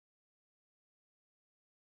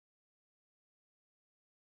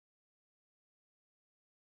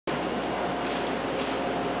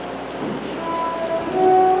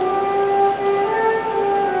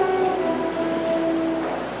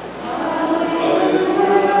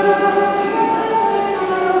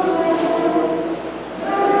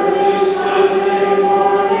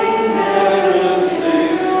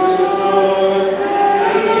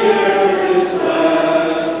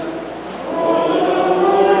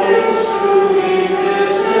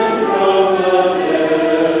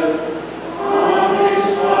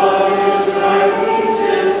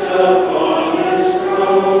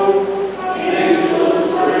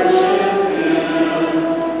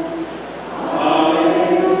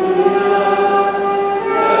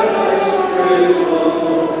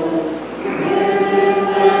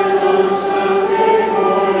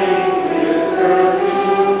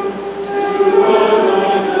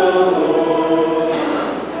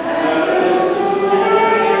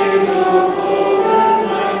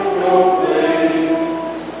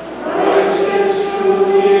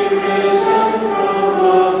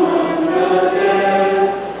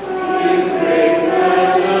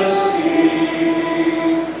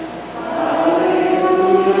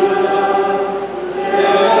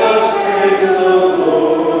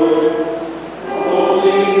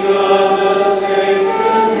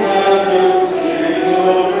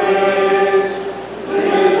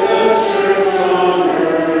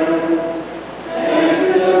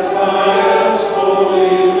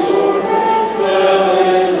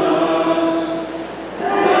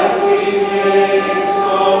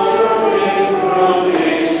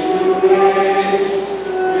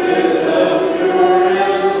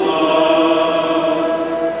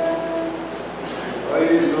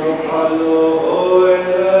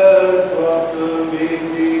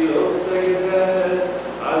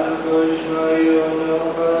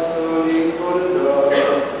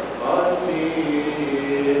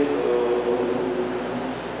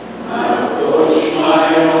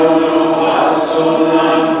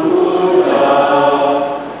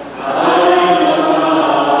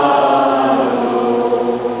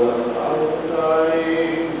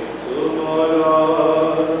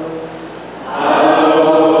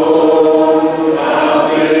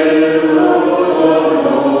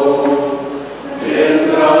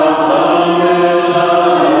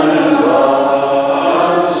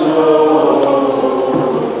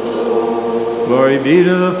be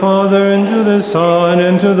to the Father, and to the Son,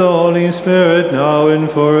 and to the Holy Spirit, now and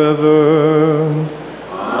forever.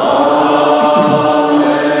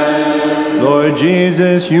 Amen. Lord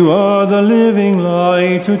Jesus, you are the living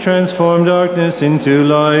light, who transform darkness into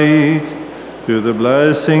light. Through the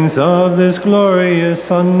blessings of this glorious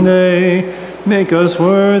Sunday, make us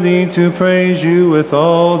worthy to praise you with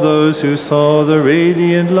all those who saw the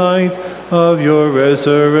radiant light of your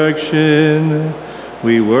resurrection.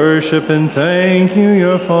 We worship and thank you,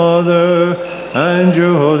 your Father, and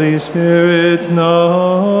your Holy Spirit,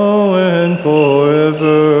 now and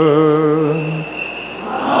forever.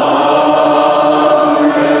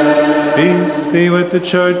 Amen. Peace be with the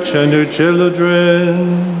Church and her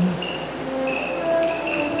children.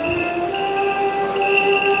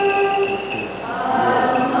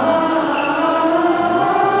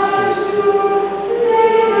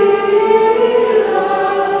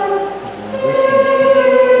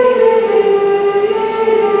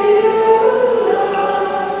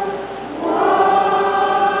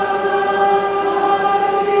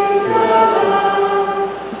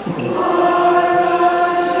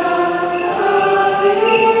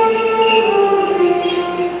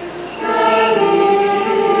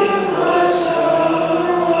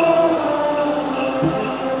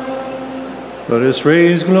 Let us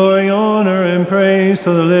raise glory, honor, and praise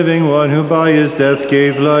to the living one who by his death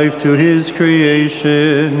gave life to his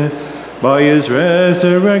creation. By his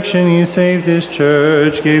resurrection he saved his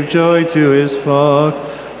church, gave joy to his flock,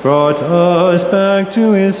 brought us back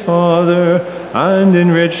to his Father, and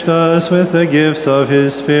enriched us with the gifts of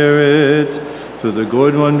his Spirit. To the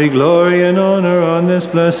good one be glory and honor on this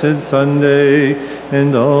blessed Sunday,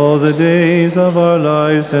 and all the days of our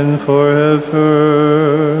lives and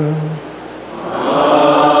forever.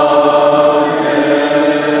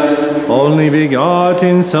 Only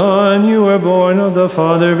begotten Son, you were born of the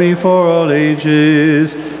Father before all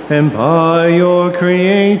ages, and by your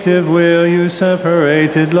creative will you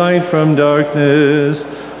separated light from darkness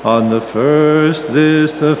on the first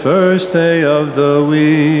day of the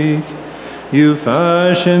week. You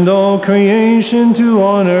fashioned all creation to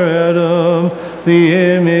honor Adam, the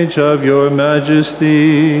image of your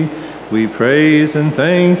majesty. We praise and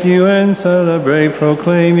thank you and celebrate,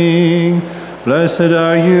 proclaiming, blessed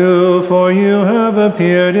are you, for you have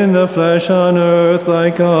appeared in the flesh on earth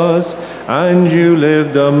like us, and you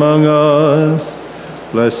lived among us.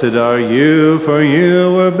 Blessed are you, for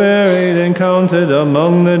you were buried and counted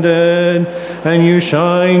among the dead, and you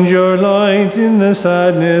shined your light in the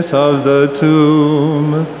sadness of the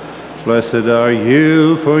tomb. Blessed are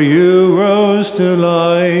you, for you rose to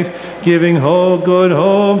life, giving good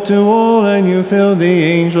hope to all, and you filled the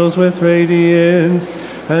angels with radiance,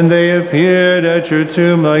 and they appeared at your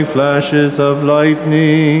tomb like flashes of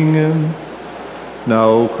lightning. Now,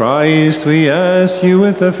 O Christ, we ask you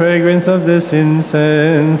with the fragrance of this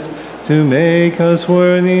incense to make us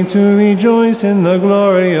worthy to rejoice in the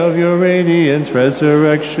glory of your radiant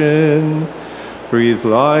resurrection. Breathe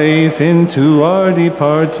life into our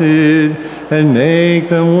departed, and make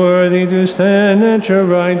them worthy to stand at your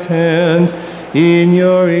right hand in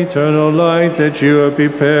your eternal light that you have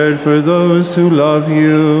prepared for those who love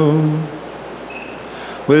you.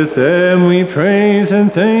 With them we praise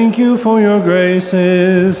and thank you for your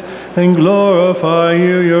graces, and glorify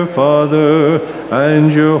you, your Father,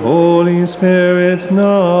 and your Holy Spirit,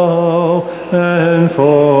 now and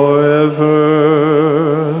forever.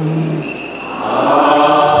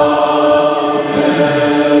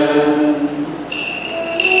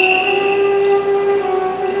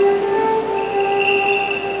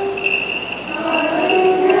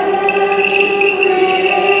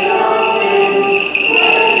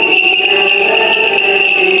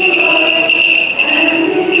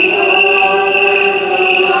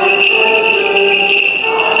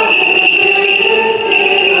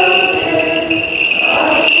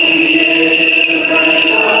 Amen.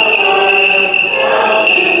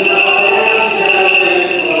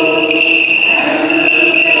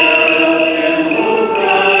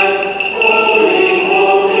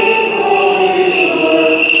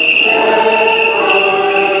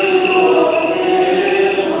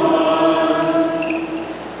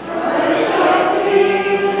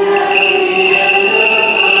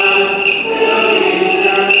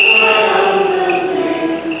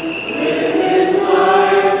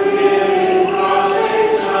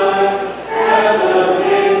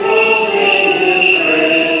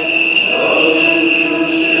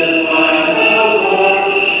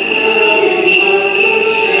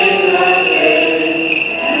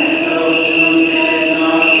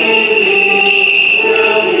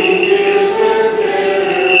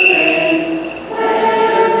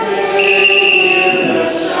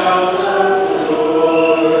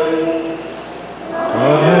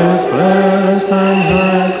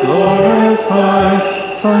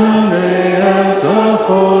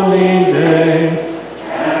 holy day.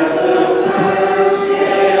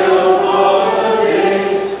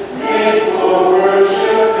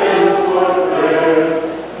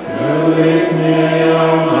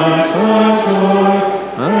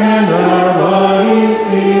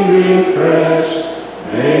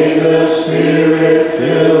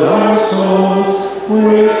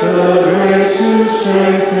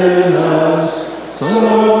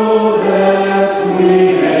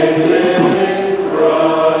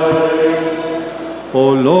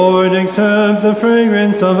 Accept the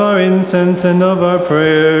fragrance of our incense and of our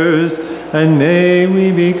prayers, and may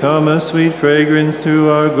we become a sweet fragrance through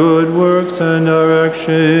our good works and our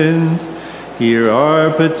actions. Hear our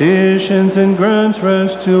petitions and grant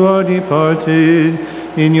rest to our departed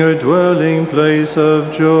in your dwelling place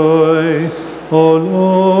of joy. O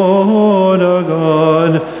Lord our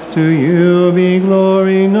God, to you be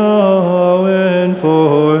glory now and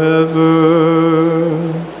forever.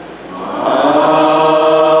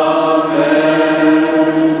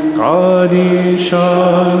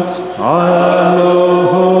 Kadishat,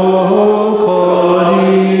 Aloho,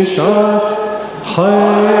 Kadishat,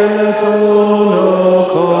 Chayletono,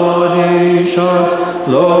 Kadishat,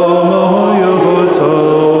 Lomo Yoto,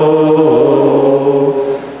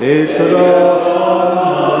 Itra.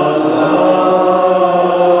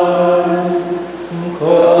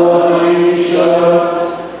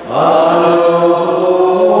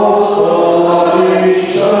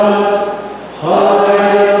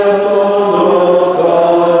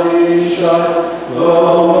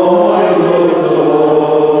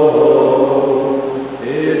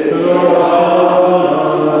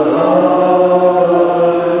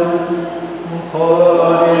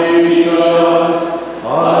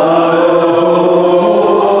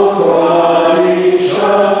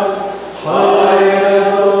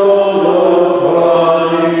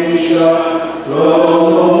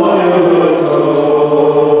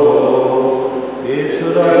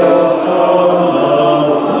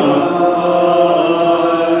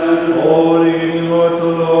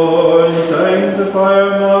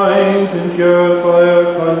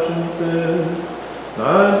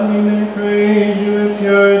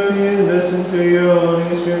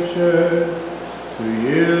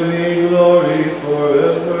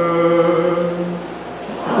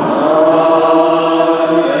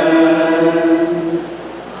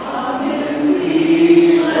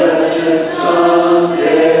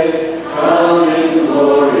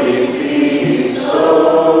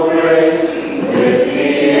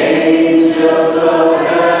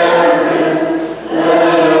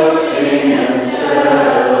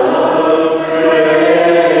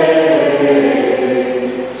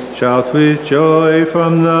 Shout with joy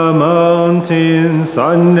from the mountains,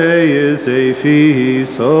 Sunday is a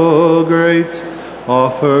feast so great.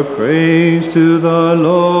 Offer praise to the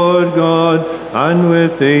Lord God, and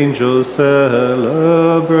with angels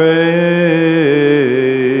celebrate.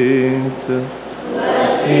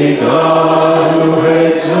 Blessed be God who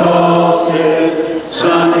exalted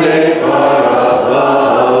Sunday far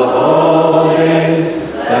above all days.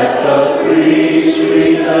 Let the priest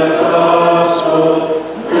read the gospel.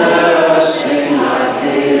 Let us sing our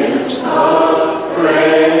hymns of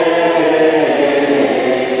praise.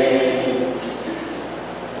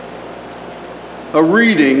 A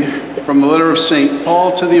reading from the letter of St.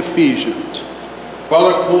 Paul to the Ephesians.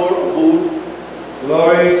 Glory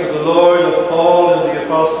to the Lord of Paul and the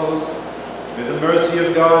apostles. May the mercy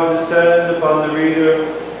of God descend upon the reader,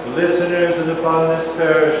 the listeners, and upon this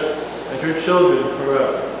parish, and her children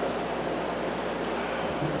forever.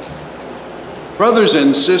 Brothers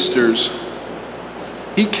and sisters,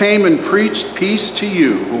 he came and preached peace to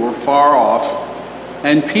you who were far off,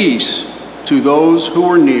 and peace to those who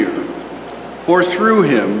were near. For through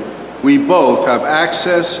him we both have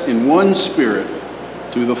access in one Spirit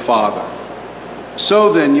to the Father.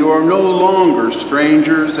 So then you are no longer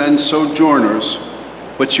strangers and sojourners,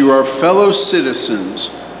 but you are fellow citizens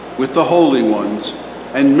with the holy ones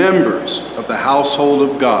and members of the household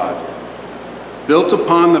of God, built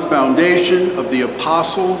upon the foundation of the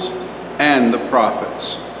apostles and the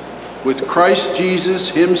prophets, with Christ Jesus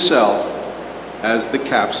himself as the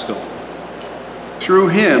capstone. Through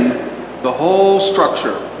him, the whole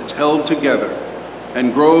structure is held together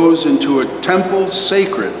and grows into a temple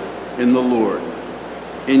sacred in the Lord.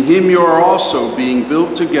 In him you are also being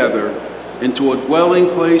built together into a dwelling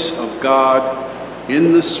place of God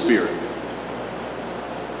in the Spirit.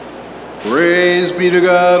 Praise be to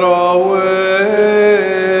God always.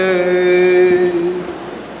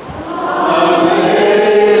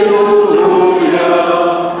 Alleluia.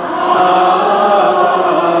 Alleluia.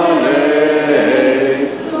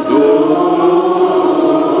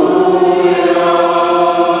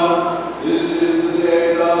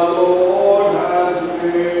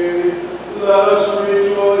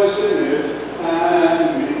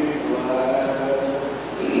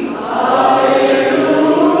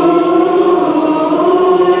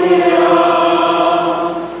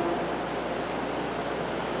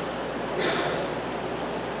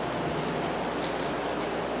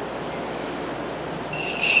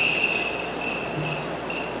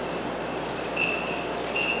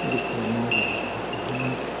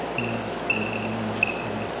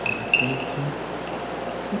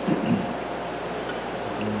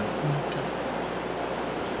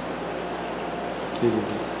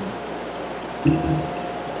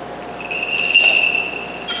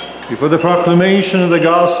 Before the proclamation of the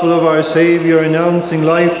gospel of our Savior, announcing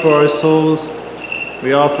life for our souls,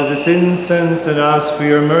 we offer this incense and ask for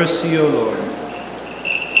your mercy, O Lord.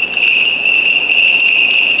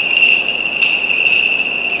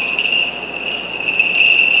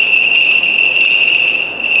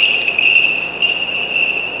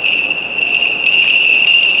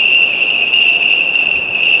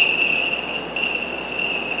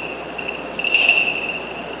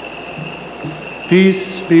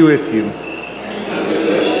 Peace be with you.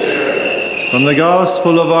 From the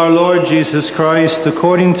Gospel of our Lord Jesus Christ,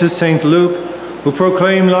 according to St. Luke, who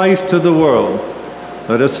proclaimed life to the world,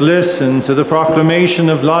 let us listen to the proclamation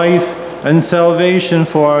of life and salvation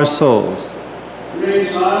for our souls. Remain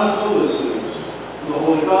silent, O listeners, to the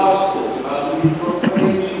Holy Gospel is about to be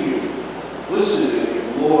proclaimed to you. Listen and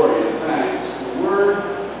give glory and thanks to the word of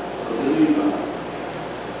the living God.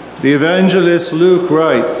 The evangelist Luke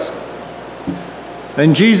writes,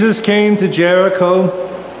 "And Jesus came to Jericho,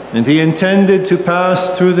 and he intended to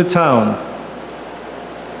pass through the town.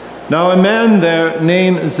 Now a man there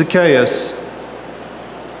named Zacchaeus,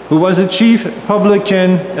 who was a chief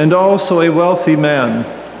publican and also a wealthy man,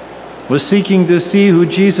 was seeking to see who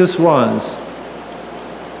Jesus was.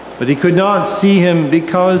 But he could not see him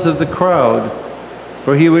because of the crowd,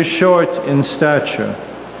 for he was short in stature.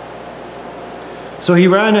 So he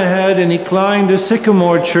ran ahead and he climbed a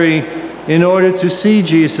sycamore tree in order to see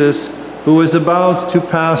Jesus, who was about to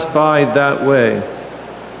pass by that way.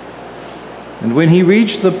 And when he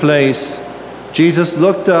reached the place, Jesus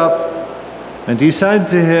looked up and he said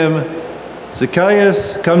to him,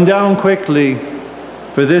 'Zacchaeus, come down quickly,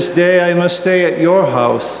 for this day I must stay at your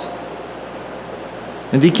house.'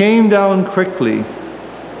 And he came down quickly,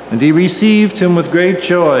 and he received him with great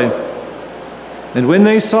joy. And when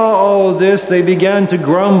they saw all this, they began to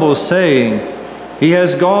grumble, saying, 'He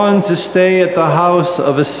has gone to stay at the house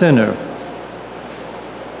of a sinner.'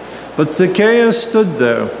 But Zacchaeus stood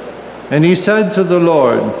there, and he said to the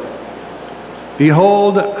Lord,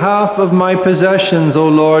 'Behold, half of my possessions, O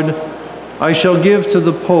Lord, I shall give to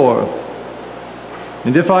the poor.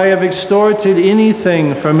 And if I have extorted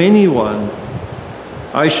anything from anyone,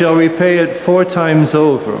 I shall repay it 4 times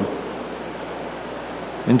over.'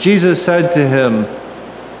 And Jesus said to him,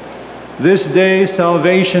 'This day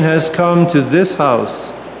salvation has come to this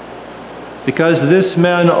house, because this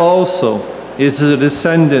man also is a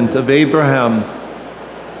descendant of Abraham.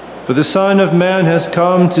 For the Son of Man has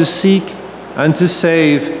come to seek and to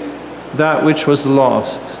save that which was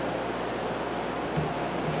lost.'"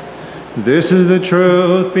 This is the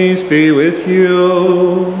truth. Peace be with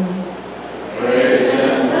you. Praise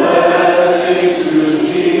and blessing to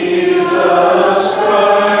Jesus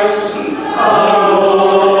Christ, our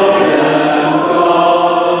Lord and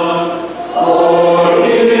God, for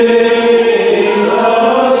giving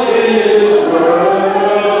us His word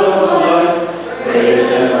of life.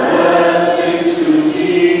 Praise and blessing to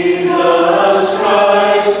Jesus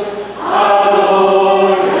Christ, our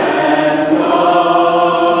Lord and God.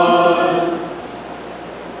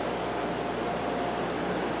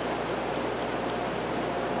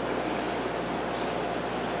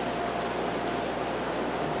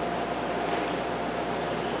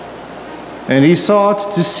 And he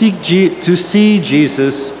sought to see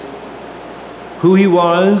Jesus, who he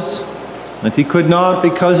was, and he could not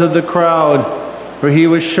because of the crowd, for he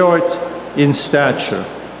was short in stature.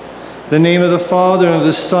 In the name of the Father, and of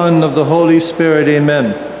the Son, and of the Holy Spirit,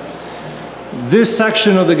 amen. This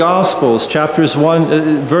section of the Gospels,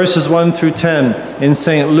 verses 1 through 10 in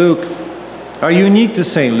St. Luke, are unique to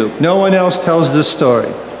St. Luke. No one else tells this story,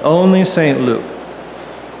 only St. Luke.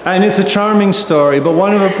 And it's a charming story, but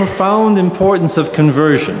one of a profound importance of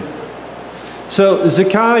conversion. So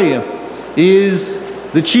Zacchaeus is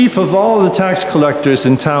the chief of all the tax collectors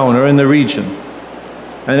in town or in the region.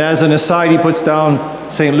 And as an aside, he puts down,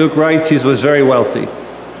 St. Luke writes, he was very wealthy.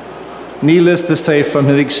 Needless to say, from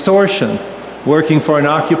his extortion, working for an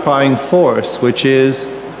occupying force, which is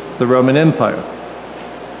the Roman Empire.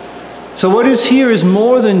 So what is here is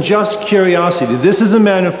more than just curiosity. This is a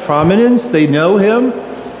man of prominence. They know him.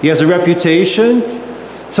 He has a reputation.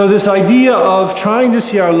 So this idea of trying to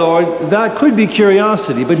see our Lord, that could be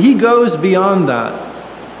curiosity, but he goes beyond that.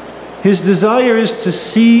 His desire is to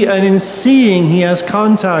see, and in seeing he has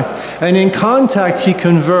contact, and in contact he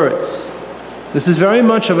converts. This is very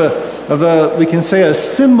much of a we can say, a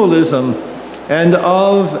symbolism and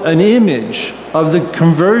of an image of the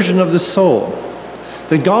conversion of the soul.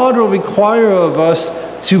 That God will require of us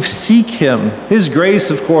to seek Him. His grace,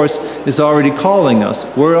 of course, is already calling us.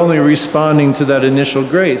 We're only responding to that initial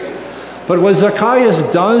grace. But what Zacchaeus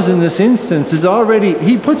does in this instance is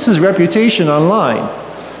he puts his reputation on line.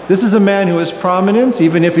 This is a man who is prominent,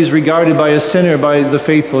 even if he's regarded by a sinner by the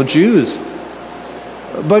faithful Jews.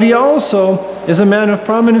 But he also is a man of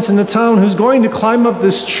prominence in the town who's going to climb up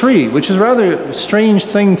this tree, which is rather a strange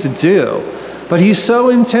thing to do. But he's so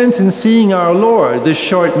intent in seeing our Lord, this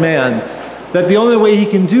short man, that the only way he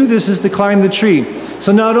can do this is to climb the tree.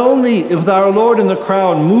 So not only with our Lord in the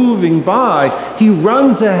crowd moving by, he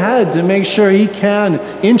runs ahead to make sure he can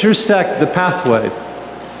intersect the pathway.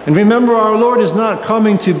 And remember, our Lord is not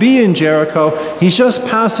coming to be in Jericho, he's just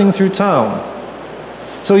passing through town.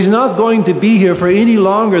 So he's not going to be here for any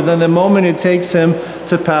longer than the moment it takes him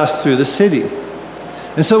to pass through the city.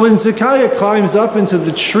 And so when Zacchaeus climbs up into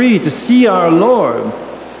the tree to see our Lord,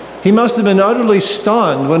 he must have been utterly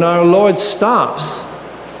stunned when our Lord stops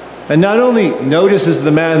and not only notices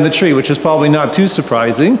the man in the tree, which is probably not too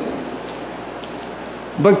surprising,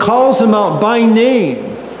 but calls him out by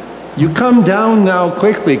name. You come down now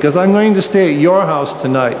quickly, because I'm going to stay at your house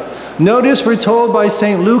tonight. Notice we're told by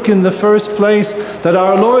St. Luke in the first place that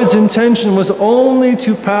our Lord's intention was only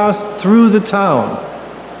to pass through the town.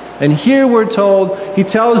 And here we're told, he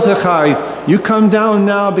tells Zacchaeus, you come down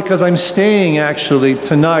now because I'm staying actually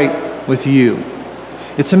tonight with you.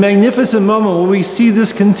 It's a magnificent moment where we see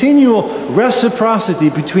this continual reciprocity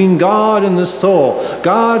between God and the soul.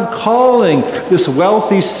 God calling this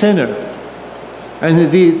wealthy sinner.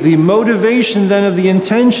 And the motivation then of the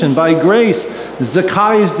intention by grace,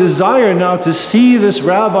 Zacchaeus' desire now to see this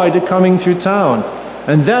rabbi coming through town.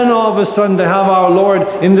 And then all of a sudden to have our Lord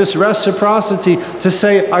in this reciprocity to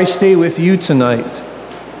say, I stay with you tonight.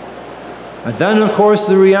 And then, of course,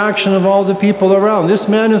 the reaction of all the people around. This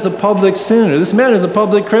man is a public sinner. This man is a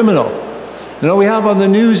public criminal. You know, we have on the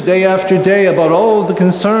news day after day about all the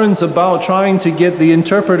concerns about trying to get the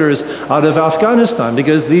interpreters out of Afghanistan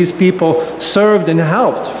because these people served and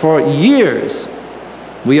helped for years.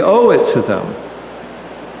 We owe it to them.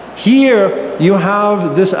 Here you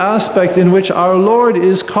have this aspect in which our Lord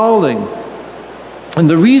is calling. And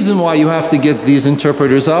the reason why you have to get these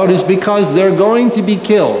interpreters out is because they're going to be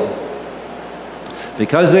killed.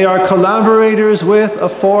 Because they are collaborators with a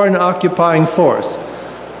foreign occupying force,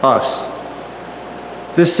 us.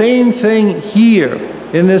 The same thing here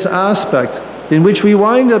in this aspect, in which we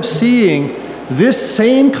wind up seeing this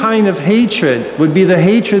same kind of hatred would be the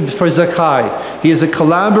hatred for Zacchaeus. He is a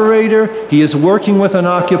collaborator, he is working with an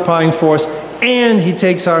occupying force, and he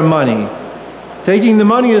takes our money. Taking the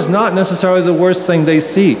money is not necessarily the worst thing they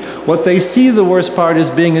see. What they see the worst part as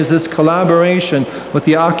being is this collaboration with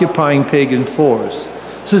the occupying pagan force.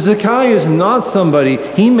 So Zacchaeus is not somebody,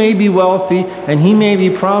 he may be wealthy and he may be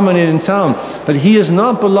prominent in town, but he is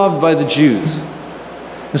not beloved by the Jews.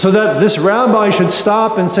 And so that this rabbi should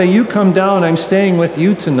stop and say, you come down, I'm staying with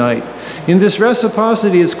you tonight. In this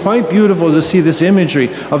reciprocity, it's quite beautiful to see this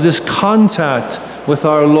imagery of this contact with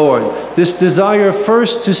our Lord. This desire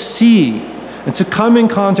first to see and to come in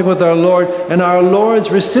contact with our Lord, and our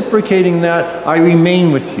Lord's reciprocating that, I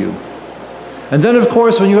remain with you. And then, of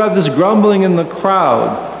course, when you have this grumbling in the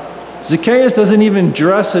crowd, Zacchaeus doesn't even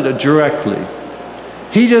address it directly.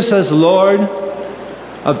 He just says, Lord,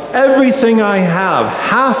 of everything I have,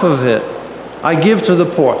 half of it I give to the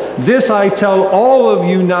poor. This I tell all of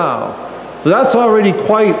you now. So that's already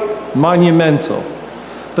quite monumental.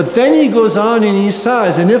 But then he goes on and he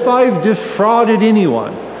says, and if I've defrauded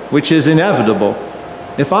anyone, which is inevitable,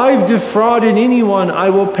 if I've defrauded anyone, I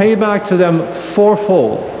will pay back to them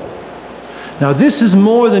fourfold. Now this is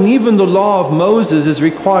more than even the law of Moses is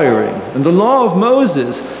requiring. In the law of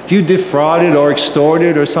Moses, if you defrauded or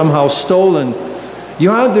extorted or somehow stolen, you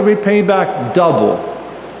had to repay back double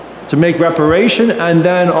to make reparation, and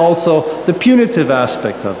then also the punitive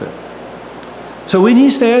aspect of it. So when he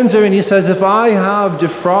stands there and he says, if I have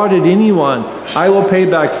defrauded anyone, I will pay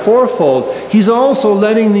back fourfold, he's also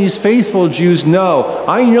letting these faithful Jews know,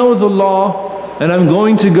 I know the law and I'm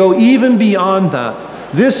going to go even beyond that.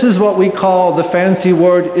 This is what we call, the fancy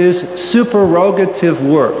word is supererogative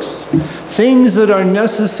works. Things that are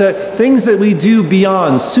necessary, things that we do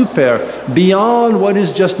beyond, beyond what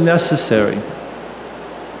is just necessary.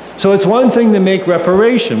 So it's one thing to make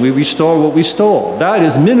reparation. We restore what we stole. That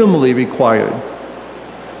is minimally required.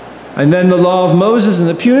 And then the law of Moses in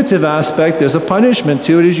the punitive aspect, there's a punishment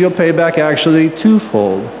to it, is you'll pay back actually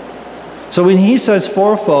twofold. So when he says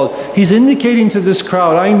fourfold, he's indicating to this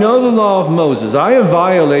crowd, I know the law of Moses. I have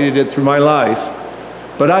violated it through my life.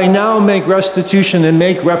 But I now make restitution and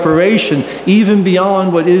make reparation even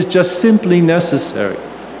beyond what is just simply necessary.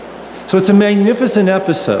 So it's a magnificent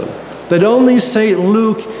episode that only St.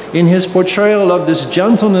 Luke, in his portrayal of this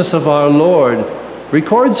gentleness of our Lord,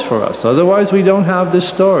 records for us. Otherwise, we don't have this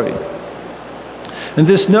story. And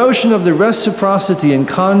this notion of the reciprocity and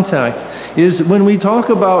contact is when we talk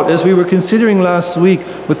about, as we were considering last week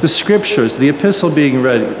with the scriptures, the epistle being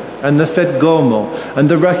read, and the fetgomo, and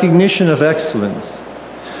the recognition of excellence.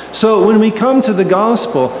 So when we come to the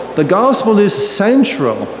gospel is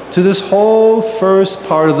central to this whole first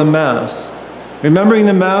part of the Mass. Remembering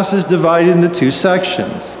the Mass is divided into two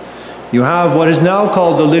sections. You have what is now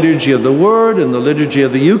called the Liturgy of the Word and the Liturgy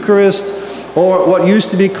of the Eucharist, or what used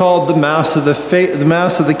to be called the Mass of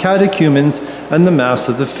the Catechumens and the Mass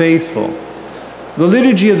of the Faithful. The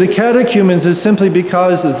Liturgy of the Catechumens is simply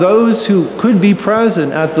because those who could be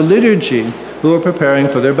present at the liturgy who were preparing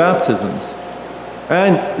for their baptisms.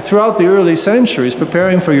 And throughout the early centuries,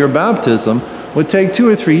 preparing for your baptism would take 2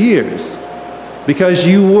 or 3 years, because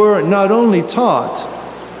you were not only taught,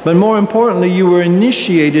 but more importantly, you were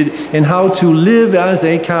initiated in how to live as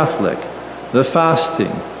a Catholic, the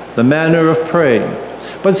fasting, the manner of praying.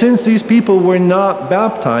 But since these people were not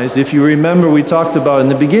baptized, if you remember we talked about in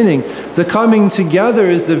the beginning, the coming together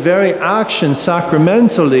is the very action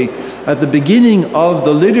sacramentally at the beginning of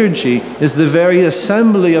the liturgy, is the very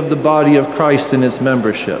assembly of the body of Christ in its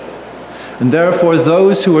membership. And therefore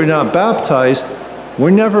those who were not baptized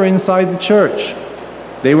were never inside the church.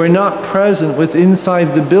 They were not present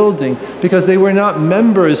inside the building because they were not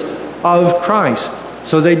members of Christ.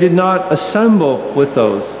 So they did not assemble with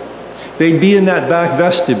those. They'd be in that back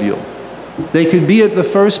vestibule. They could be at the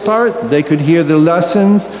first part, they could hear the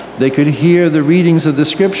lessons, they could hear the readings of the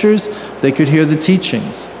scriptures, they could hear the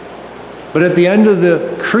teachings. But at the end of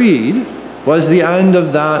the creed was the end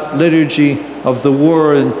of that liturgy of the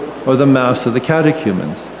Word or the Mass of the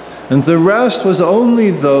Catechumens. And the rest was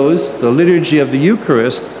only those, the liturgy of the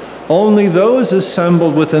Eucharist, only those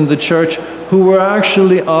assembled within the church who were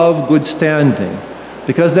actually of good standing.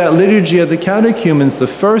 Because that liturgy of the catechumens, the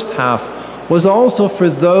first half, was also for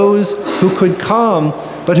those who could come,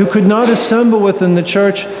 but who could not assemble within the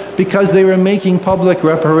church because they were making public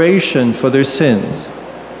reparation for their sins.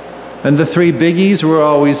 And the 3 biggies were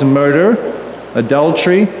always murder,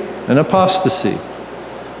 adultery, and apostasy.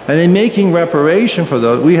 And in making reparation for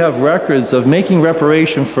those, we have records of making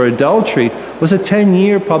reparation for adultery was a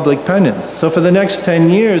 10-year public penance. So for the next 10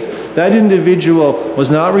 years, that individual was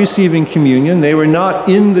not receiving communion. They were not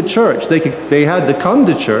in the church. They had to come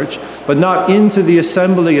to church, but not into the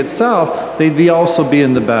assembly itself. They'd also be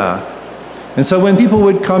in the back. And so when people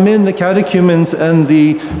would come in, the catechumens and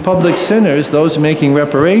the public sinners, those making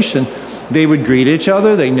reparation, they would greet each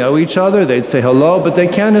other, they know each other, they'd say hello, but they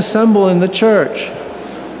can't assemble in the church.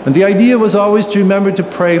 And the idea was always to remember to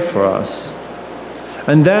pray for us.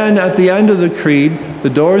 And then at the end of the creed, the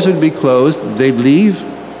doors would be closed, they'd leave.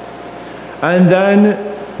 And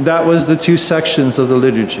then that was the 2 sections of the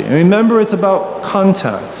liturgy. And remember, it's about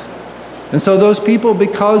contact. And so those people,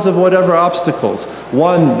 because of whatever obstacles,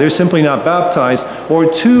 1, they're simply not baptized,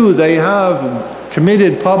 or 2, they have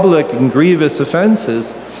committed public and grievous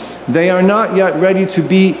offenses, they are not yet ready to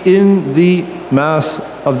be in the Mass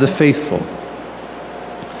of the faithful.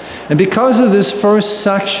 And because of this first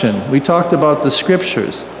section, we talked about the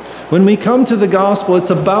scriptures. When we come to the gospel,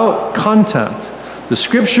 it's about contact. The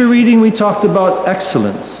scripture reading, we talked about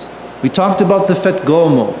excellence. We talked about the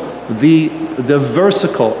fetgomo, the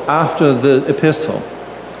versicle after the epistle.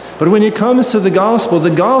 But when it comes to the gospel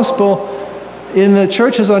in the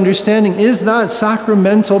church's understanding is that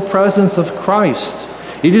sacramental presence of Christ.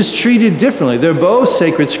 It is treated differently. They're both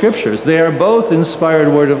sacred scriptures. They are both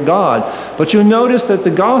inspired word of God. But you'll notice that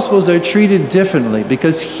the Gospels are treated differently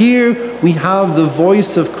because here we have the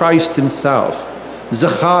voice of Christ himself.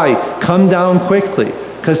 Zachai, come down quickly,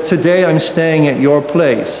 because today I'm staying at your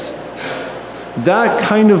place. That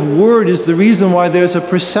kind of word is the reason why there's a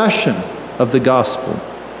procession of the Gospel.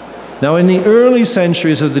 Now, in the early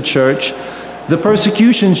centuries of the church, the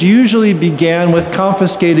persecutions usually began with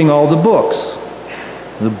confiscating all the books.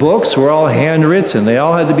 The books were all handwritten. They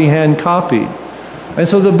all had to be hand copied. And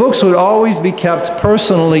so the books would always be kept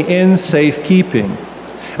personally in safekeeping.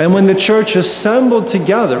 And when the church assembled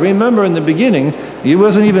together, remember in the beginning, it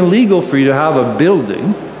wasn't even legal for you to have a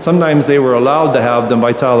building. Sometimes they were allowed to have them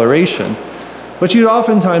by toleration. But you'd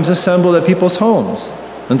oftentimes assemble at people's homes.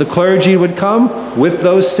 And the clergy would come with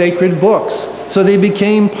those sacred books. So they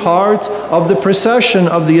became part of the procession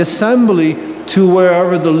of the assembly to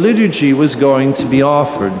wherever the liturgy was going to be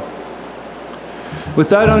offered. With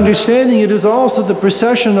that understanding, it is also the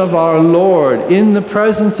procession of our Lord in the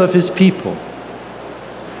presence of his people.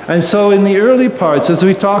 And so in the early parts, as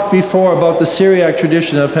we talked before about the Syriac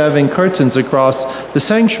tradition of having curtains across the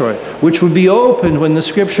sanctuary, which would be opened when the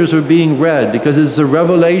scriptures were being read, because it's a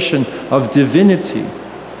revelation of divinity.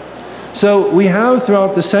 So we have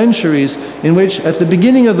throughout the centuries in which at the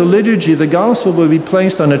beginning of the liturgy, the gospel would be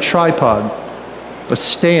placed on a tripod, a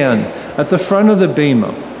stand, at the front of the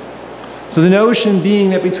bema. So the notion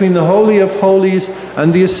being that between the Holy of Holies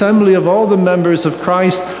and the assembly of all the members of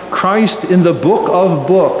Christ, Christ in the book of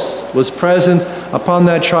books was present upon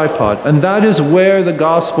that tripod. And that is where the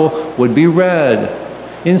gospel would be read.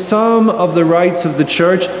 In some of the rites of the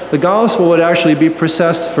church, the gospel would actually be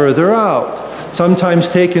processed further out, sometimes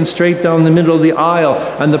taken straight down the middle of the aisle,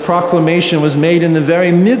 and the proclamation was made in the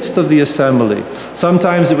very midst of the assembly.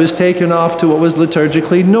 Sometimes it was taken off to what was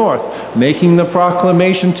liturgically north, making the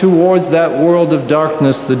proclamation towards that world of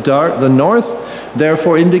darkness, the north,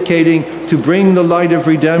 therefore indicating to bring the light of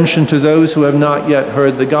redemption to those who have not yet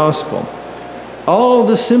heard the gospel. All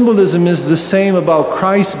the symbolism is the same about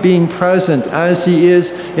Christ being present as he is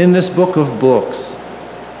in this book of books.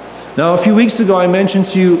 Now, a few weeks ago I mentioned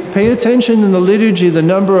to you, pay attention in the liturgy the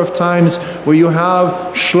number of times where you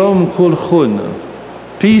have Shalom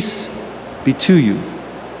Kulchun, peace be to you,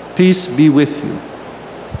 peace be with you.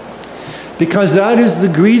 Because that is the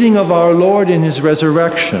greeting of our Lord in his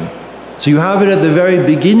resurrection. So you have it at the very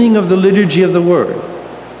beginning of the liturgy of the word.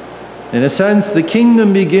 In a sense, the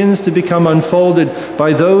kingdom begins to become unfolded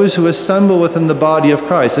by those who assemble within the body of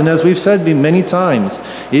Christ. And as we've said many times,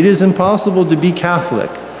 it is impossible to be Catholic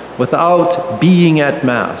without being at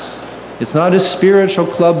Mass. It's not a spiritual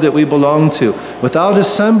club that we belong to. Without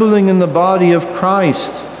assembling in the body of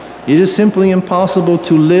Christ, it is simply impossible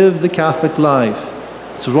to live the Catholic life.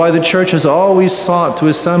 This is why the church has always sought to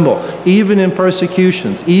assemble, even in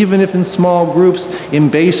persecutions, even if in small groups, in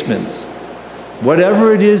basements.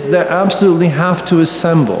 Whatever it is, they absolutely have to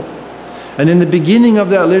assemble. And in the beginning of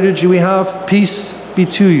that liturgy, we have peace be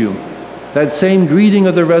to you. That same greeting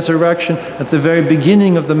of the resurrection at the very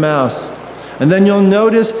beginning of the Mass. And then you'll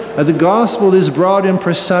notice that the gospel is brought in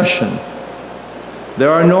procession. There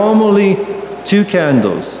are normally 2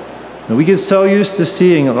 candles. And we get so used to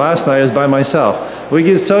seeing, last night I was by myself, we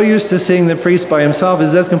get so used to seeing the priest by himself,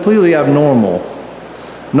 that's completely abnormal.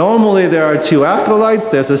 Normally there are 2 acolytes,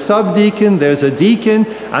 there's a subdeacon, there's a deacon,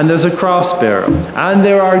 and there's a cross-bearer. And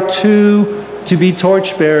there are 2 to be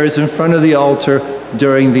torchbearers in front of the altar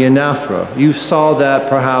during the anaphora. You saw that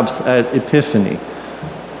perhaps at Epiphany.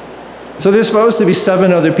 So there's supposed to be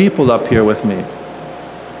 7 other people up here with me.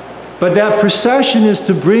 But that procession is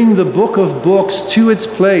to bring the book of books to its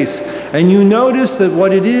place. And you notice that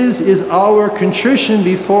what it is our contrition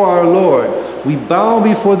before our Lord. We bow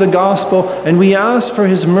before the gospel and we ask for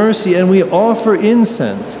his mercy and we offer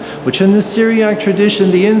incense, which in the Syriac tradition,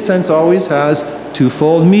 the incense always has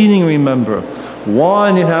twofold meaning, remember.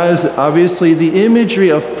 One, it has obviously the imagery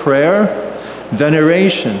of prayer,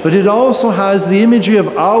 veneration, but it also has the imagery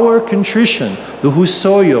of our contrition, the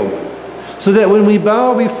husoyo. So that when we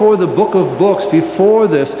bow before the book of books, before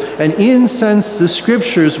this, and incense the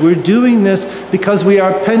scriptures, we're doing this because we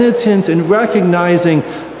are penitent and recognizing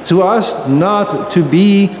to us not to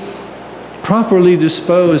be properly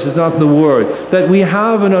disposed is not the word, that we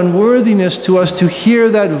have an unworthiness to us to hear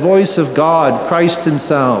that voice of God, Christ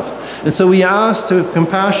himself. And so we ask to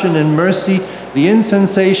compassion and mercy, the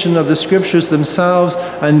insensation of the scriptures themselves,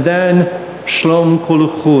 and then Shalom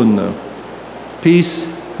Kulchun,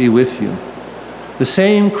 peace be with you. The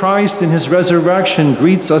same Christ in his resurrection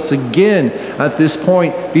greets us again at this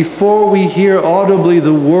point before we hear audibly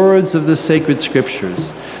the words of the sacred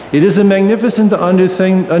scriptures. It is a magnificent to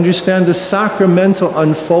understand the sacramental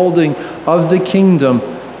unfolding of the kingdom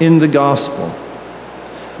in the gospel.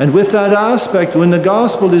 And with that aspect, when the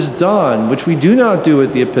gospel is done, which we do not do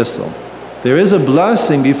at the epistle, there is a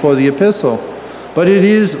blessing before the epistle, but it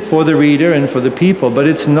is for the reader and for the people, but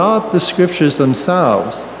it's not the scriptures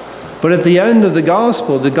themselves. But at the end of the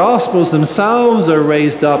Gospels themselves are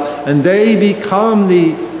raised up and they become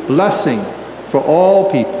the blessing for all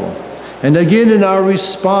people. And again in our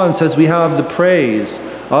response, as we have the praise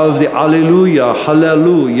of the Alleluia,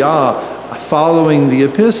 Hallelujah, following the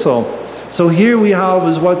epistle. So here we have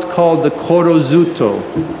is what's called the Korozuto.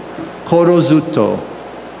 Korozuto.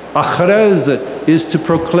 Achrez is to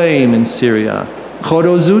proclaim in Syria.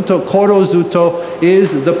 Korozuto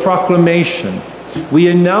is the proclamation. We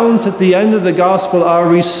announce at the end of the gospel our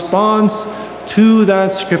response to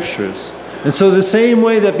that scriptures. And so the same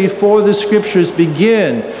way that before the scriptures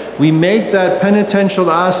begin, we make that penitential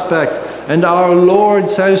aspect, and our Lord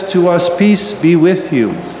says to us, "Peace be with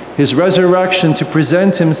you." His resurrection to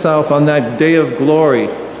present himself on that day of glory.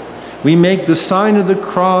 We make the sign of the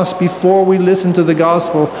cross before we listen to the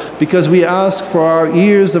gospel, because we ask for our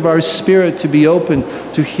ears of our spirit to be open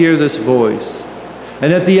to hear this voice.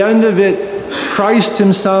 And at the end of it, Christ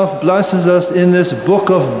himself blesses us in this book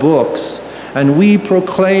of books, and we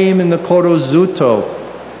proclaim in the korozuto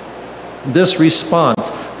this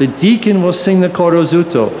response. The deacon will sing the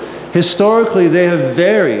korozuto. Historically, they have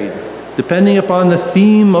varied depending upon the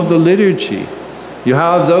theme of the liturgy. You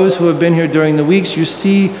have those who have been here during the weeks, you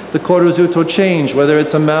see the korozuto change, whether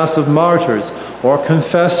it's a mass of martyrs or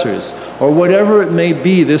confessors or whatever it may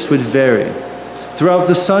be, this would vary. Throughout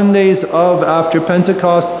the Sundays of after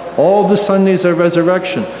Pentecost, all the Sundays of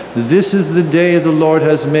resurrection, this is the day the Lord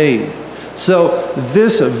has made. So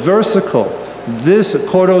this versicle, this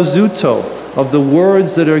korozuto of the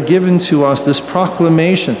words that are given to us, this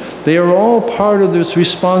proclamation, they are all part of this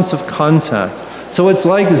responsive contact. So it's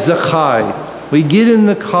like Zachai. We get in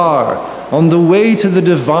the car on the way to the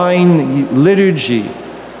divine liturgy.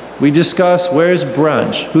 We discuss where's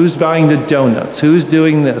brunch, who's buying the donuts, who's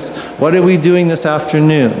doing this, what are we doing this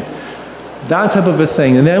afternoon, that type of a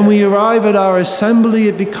thing. And then we arrive at our assembly,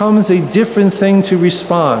 it becomes a different thing to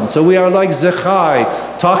respond. So we are like Zechai,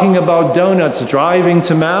 talking about donuts, driving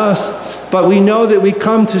to Mass, but we know that we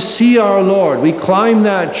come to see our Lord. We climb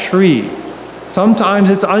that tree. Sometimes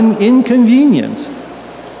it's inconvenient.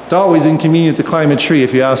 It's always inconvenient to climb a tree,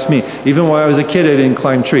 if you ask me. Even when I was a kid, I didn't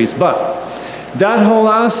climb trees. But that whole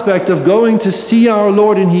aspect of going to see our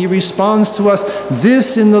Lord and he responds to us,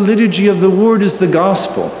 this in the liturgy of the Word is the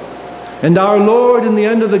gospel. And our Lord in the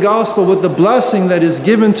end of the gospel with the blessing that is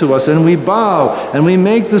given to us, and we bow and we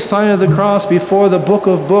make the sign of the cross before the book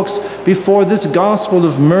of books, before this gospel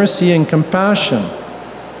of mercy and compassion.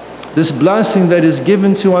 This blessing that is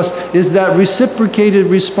given to us is that reciprocated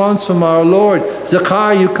response from our Lord.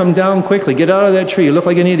 Zechai, you come down quickly. Get out of that tree. You look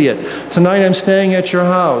like an idiot. Tonight I'm staying at your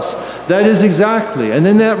house. That is exactly. And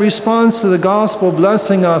then that response to the gospel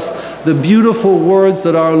blessing us, the beautiful words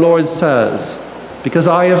that our Lord says. Because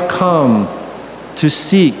I have come to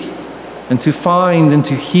seek and to find and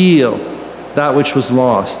to heal that which was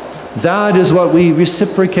lost. That is what we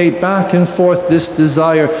reciprocate back and forth, this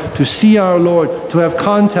desire to see our Lord, to have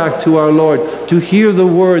contact to our Lord, to hear the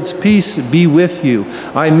words, peace be with you.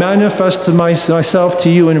 I manifest to myself to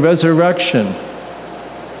you in resurrection,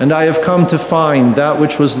 and I have come to find that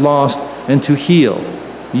which was lost and to heal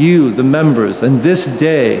you, the members. And this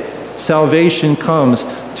day, salvation comes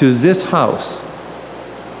to this house.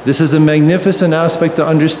 This is a magnificent aspect to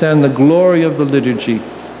understand the glory of the liturgy,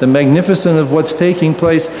 the magnificence of what's taking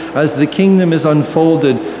place as the kingdom is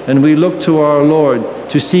unfolded and we look to our Lord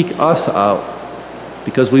to seek us out,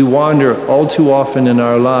 because we wander all too often in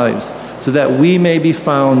our lives, so that we may be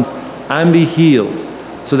found and be healed,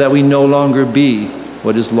 so that we no longer be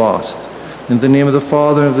what is lost. In the name of the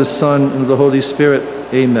Father, and of the Son, and of the Holy Spirit,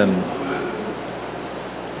 amen.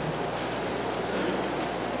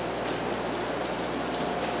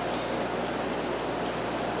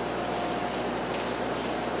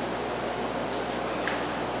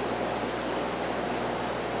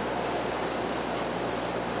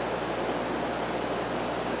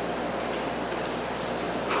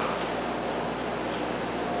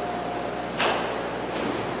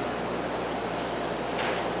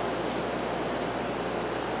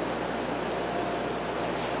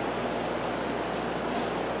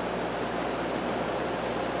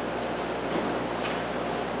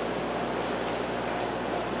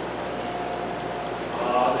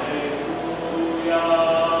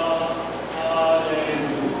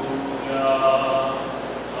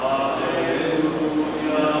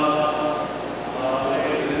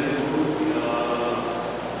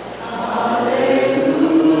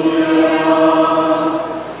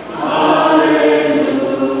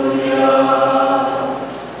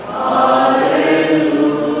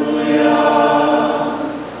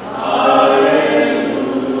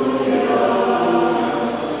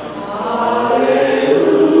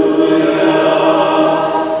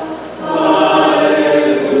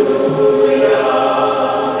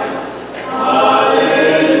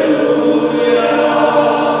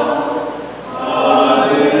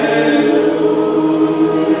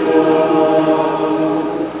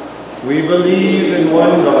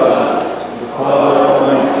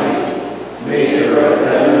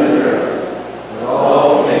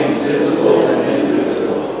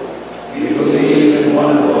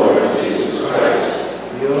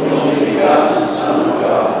 Son of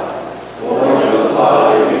God, born of the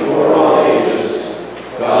Father before all ages,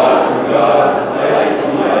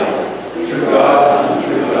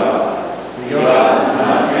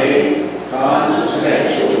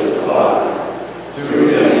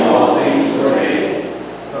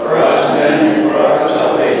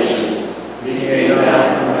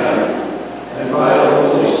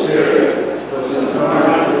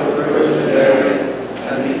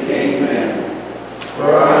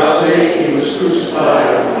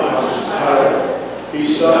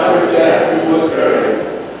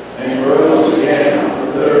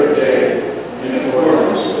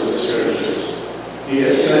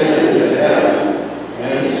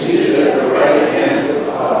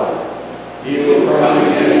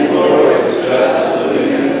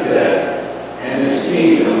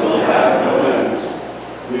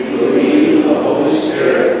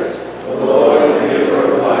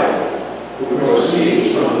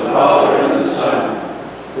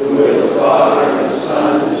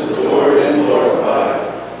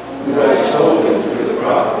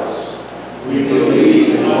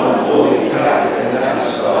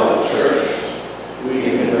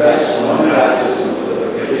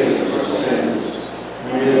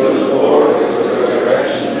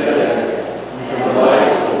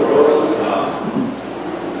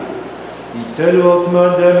 Selwot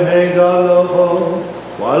madem heidaloho,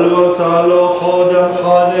 walvot aloho dam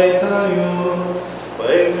chaletayut,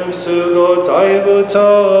 Regnum sugo taibuto,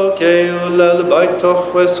 keulel baitoch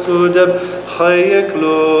weskudem, chayek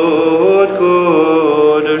lod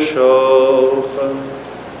kudashochem.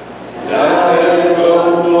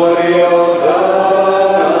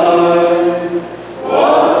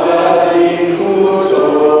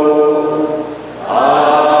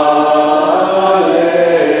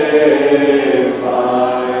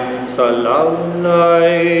 Salam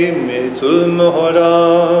lai mitul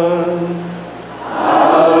mohoran.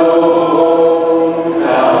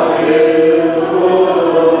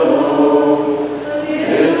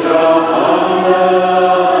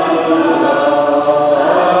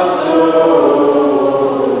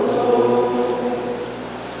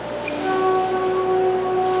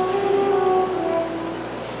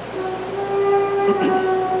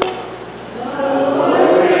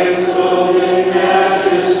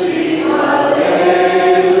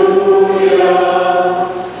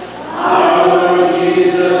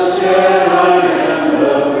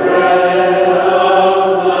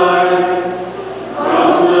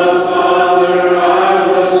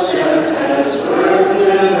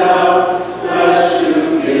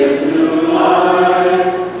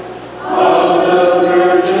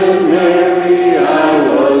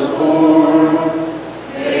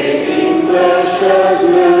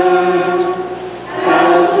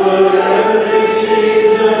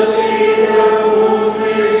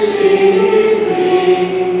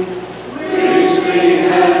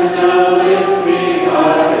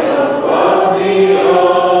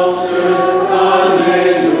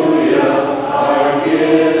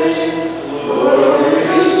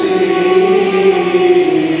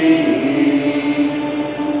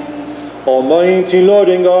 Almighty Lord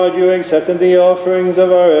and God, you accepted the offerings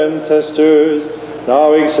of our ancestors.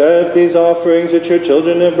 Now accept these offerings that your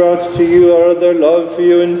children have brought to you out of their love for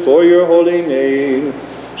you and for your holy name.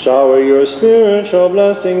 Shower your spiritual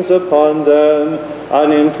blessings upon them,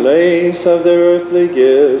 and in place of their earthly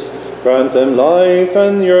gifts, grant them life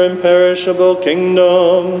and your imperishable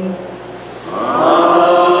kingdom.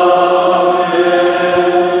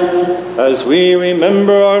 As we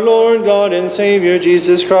remember our Lord God and Savior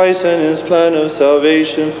Jesus Christ and his plan of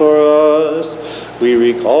salvation for us, we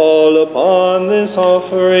recall upon this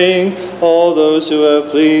offering all those who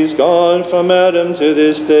have pleased God from Adam to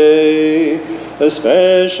this day,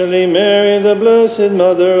 especially Mary, the Blessed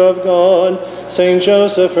Mother of God, Saint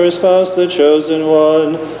Joseph, her spouse, the chosen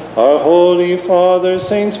one, our Holy Father,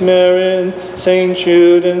 Saint Marin, Saint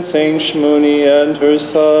Jude, and Saint Shmuni and her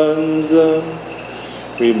sons.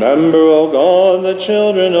 Remember, O God, the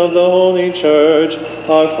children of the Holy Church,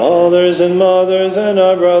 our fathers and mothers, and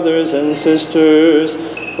our brothers and sisters,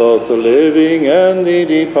 both the living and the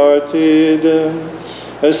departed,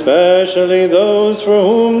 especially those for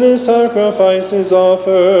whom this sacrifice is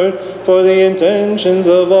offered, for the intentions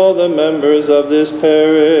of all the members of this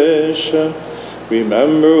parish.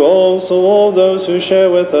 Remember also all those who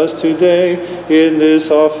share with us today in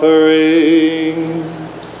this offering.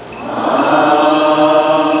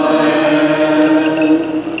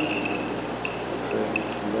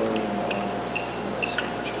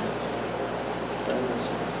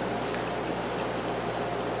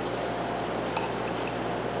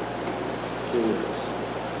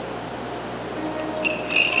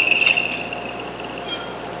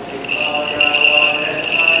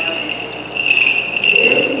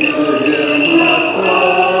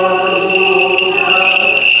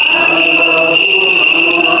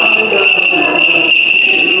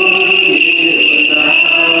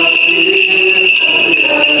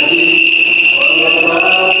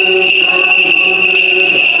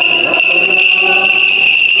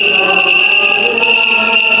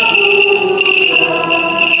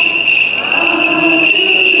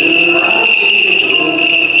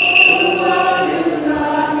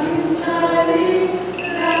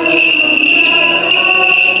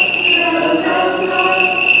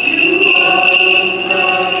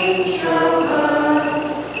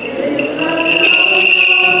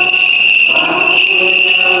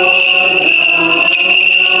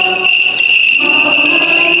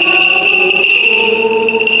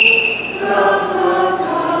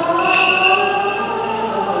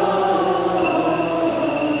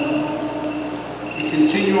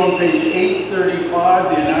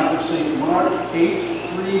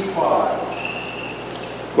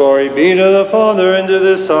 Glory be to the Father, and to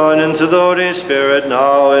the Son, and to the Holy Spirit,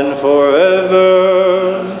 now and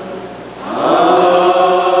forever.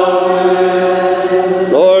 Amen.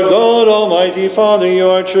 Lord God, Almighty Father, you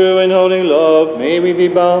are true and holy love. May we be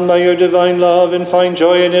bound by your divine love and find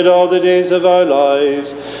joy in it all the days of our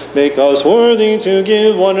lives. Make us worthy to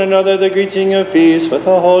give one another the greeting of peace with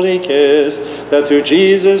a holy kiss, that through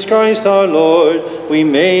Jesus Christ our Lord, we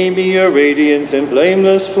may be your radiant and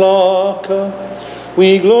blameless flock.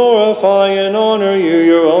 We glorify and honor you,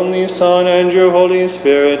 your only Son, and your Holy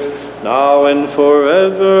Spirit, now and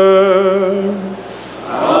forever.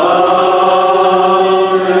 Amen.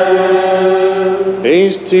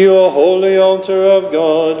 Haste to your holy altar of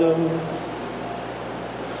God.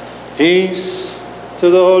 Peace to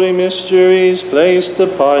the holy mysteries placed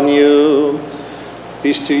upon you.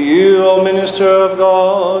 Peace to you, O minister of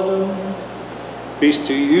God. Peace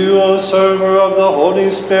to you, O server of the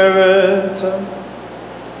Holy Spirit.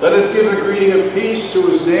 Let us give a greeting of peace to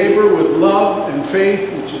his neighbor with love and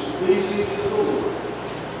faith, which is pleasing to the Lord.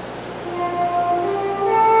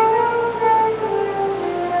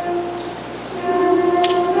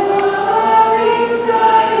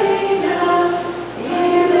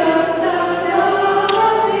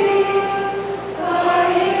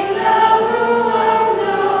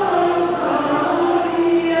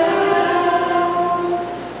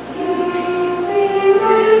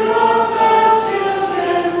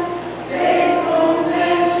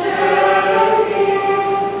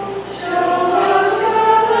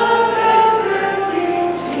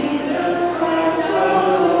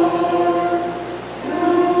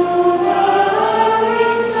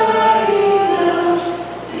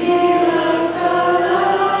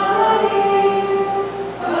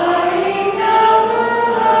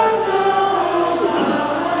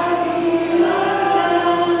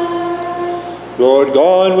 Lord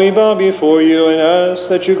God, we bow before you and ask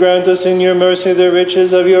that you grant us in your mercy the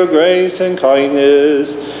riches of your grace and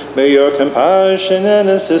kindness. May your compassion and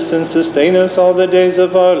assistance sustain us all the days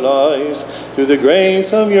of our lives, through the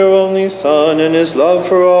grace of your only Son and his love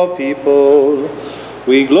for all people.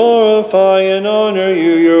 We glorify and honor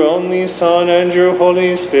you, your only Son, and your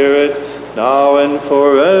Holy Spirit, now and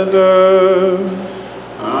forever.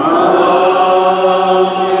 Amen.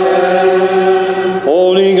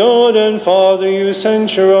 Holy God and Father, you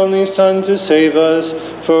sent your only Son to save us,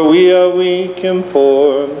 for we are weak and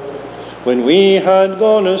poor. When we had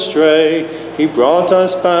gone astray, he brought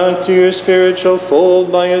us back to your spiritual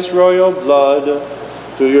fold by his royal blood.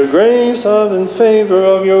 Through your grace of and favor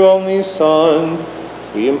of your only Son,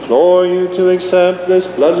 we implore you to accept this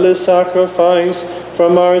bloodless sacrifice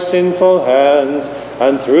from our sinful hands,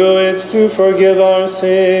 and through it to forgive our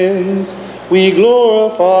sins. We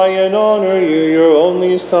glorify and honor you, your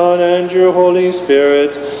only Son, and your Holy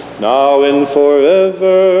Spirit, now and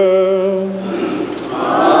forever.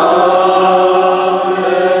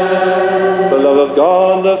 Amen. The love of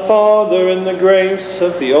God the Father and the grace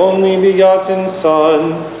of the only begotten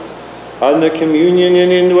Son, and the communion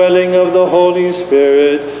and indwelling of the Holy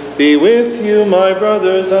Spirit be with you, my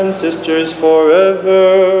brothers and sisters,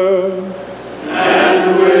 forever.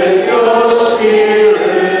 And with your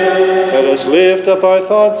spirit. Let us lift up our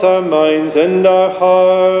thoughts, our minds, and our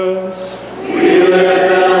hearts. We lift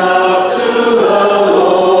them up to the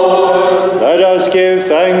Lord. Let us give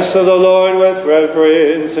thanks to the Lord with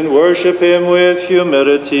reverence and worship him with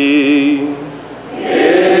humility. It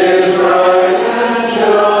is right and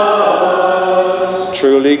just.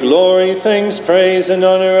 Truly glory, thanks, praise, and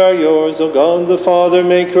honor are yours, O God, the Father,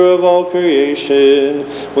 maker of all creation,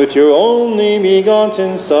 with your only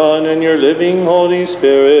begotten Son and your living Holy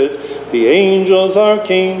Spirit. The angels,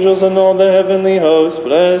 archangels, and all the heavenly hosts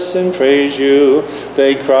bless and praise you.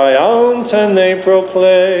 They cry out and they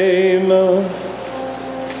proclaim,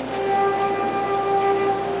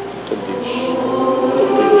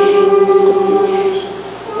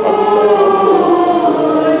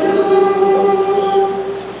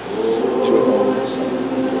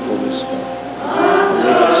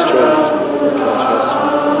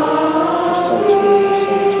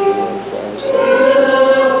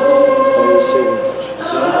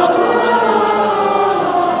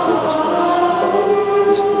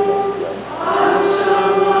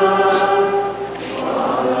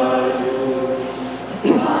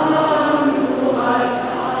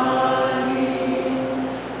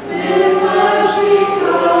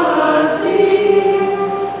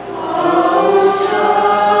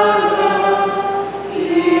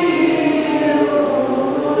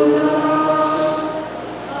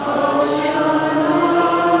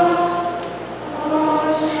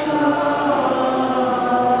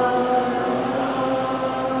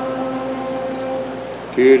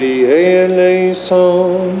 Kyrie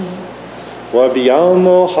eleison,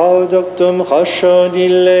 wabiamo haudoctum hasha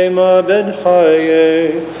dilema ben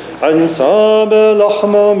chaye, ensemble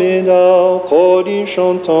l'ahmamina, Kodi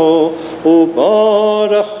chantant, au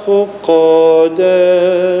Barach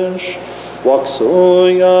Kodesh,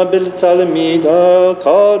 Waksoya bil Talmida,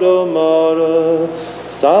 Kadomara,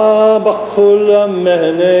 Sabakul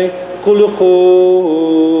Mehne,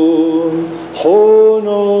 Kulchun,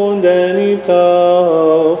 Honun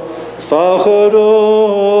Denita, Fachodil,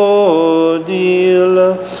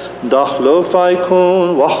 Dachlo Faikun,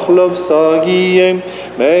 Wachlov Sagiem,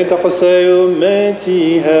 Metaqseu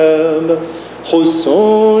Metihem,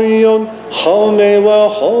 Husuyon, Hame wa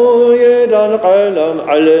Hoyed al Alam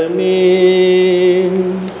Alamin.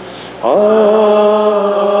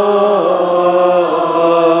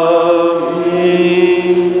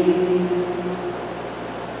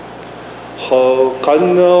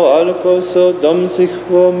 قنو الكوسو دمسك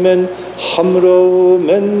ومن حمرو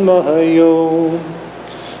من مهيو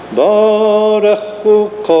بارخ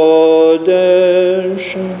قادش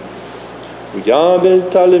ويا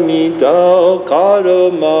بالتلميدا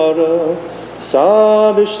قارو مارا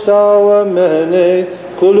سابشتا ومهني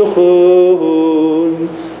كل خون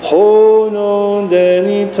حونون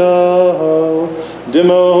دنيتا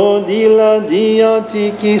دمو ديلا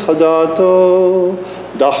دياتي كي خداتو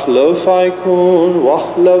دخلو فايكون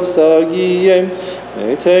وخلو ساقيم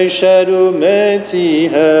متي شادو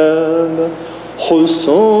متيهم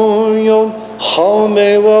خصويون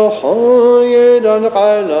حومي وحايدا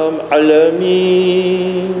العالم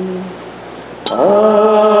عالمين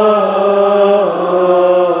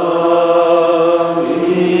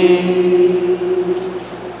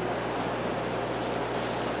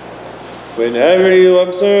Whenever you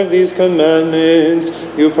observe these commandments,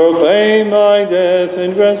 you proclaim my death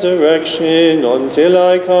and resurrection until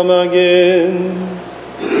I come again.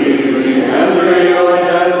 We remember your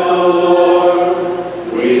death, O Lord.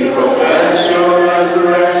 We profess your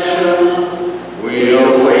resurrection. We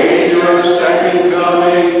await your second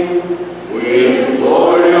coming. We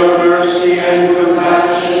implore your mercy and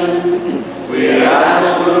compassion. We ask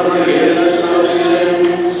for the forgiveness of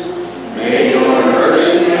sins. May your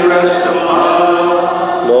mercy rest upon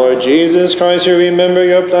us. Lord Jesus Christ, you remember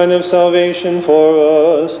your plan of salvation for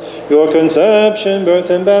us, your conception, birth,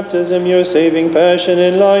 and baptism, your saving passion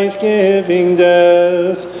and life-giving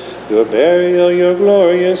death, your burial, your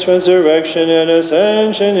glorious resurrection and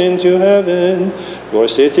ascension into heaven, your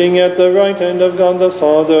sitting at the right hand of God the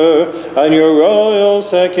Father, and your royal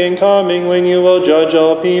second coming when you will judge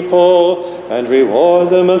all people and reward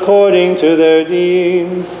them according to their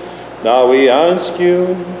deeds. Now we ask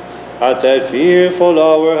you, at that fearful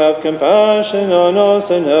hour, have compassion on us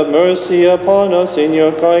and have mercy upon us in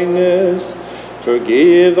your kindness.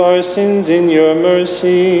 Forgive our sins in your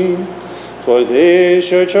mercy. For this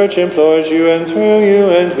your church implores you, and through you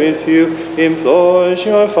and with you implores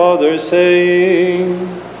your Father, saying,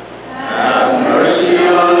 Have mercy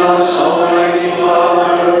on us, Almighty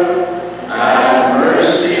Father. Have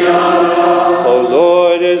mercy on us. O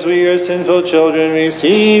Lord, as we, your sinful children,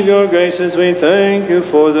 receive your graces, we thank you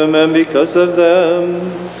for them and because of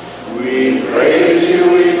them. We praise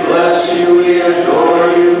you, we bless you, we adore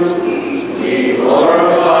you, we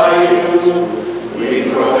glorify you, we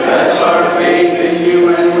profess our faith in you,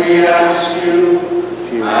 and we ask you,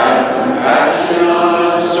 have compassion on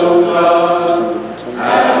us, O God,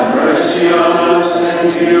 have mercy on us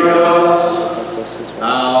and hear us.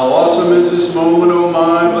 How awesome is this moment, O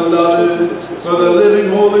my beloved, for the living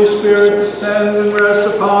Holy Spirit descend and rest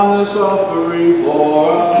upon this offering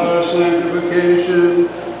for our sanctification.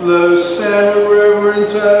 Let us stand with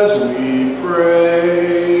reverence as we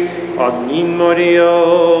pray. Anin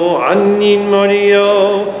Mario, Anin Mario,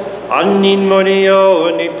 Anin Mario,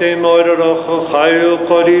 Nite Mororoch Chayu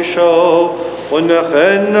Korisho,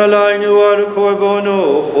 Unachen Alainu Al Korbono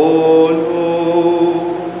Honu.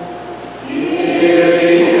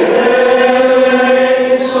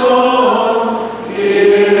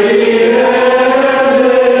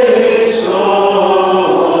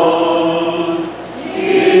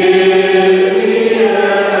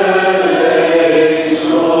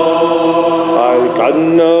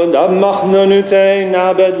 Machno nutei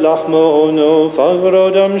nabed lachmono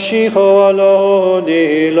fagrodam shicho alo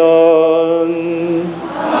dilon.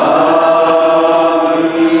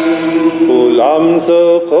 Ulam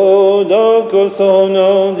so koda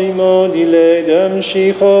kosono dimo diledam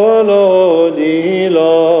shicho alo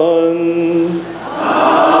dilon.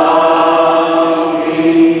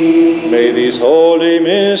 May these holy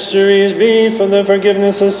mysteries be for the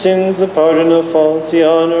forgiveness of sins, the pardon of faults, the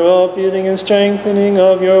honor, upbuilding, and strengthening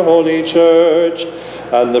of your holy church,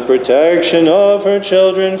 and the protection of her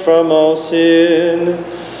children from all sin.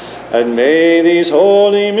 And may these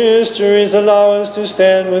holy mysteries allow us to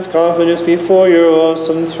stand with confidence before your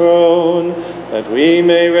awesome throne, that we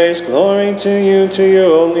may raise glory to you, to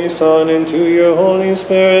your only Son, and to your Holy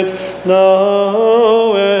Spirit,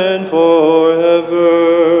 now and forever.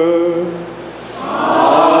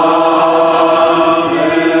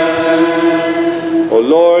 Amen. O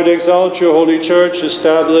Lord, exalt your holy church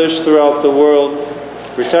established throughout the world.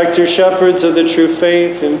 Protect your shepherds of the true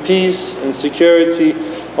faith in peace and security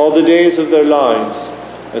all the days of their lives,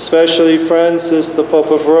 especially Francis, the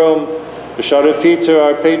Pope of Rome, Bishop Peter,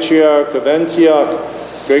 our Patriarch of Antioch,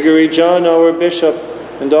 Gregory John, our Bishop,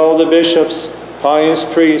 and all the bishops, pious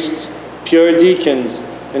priests, pure deacons,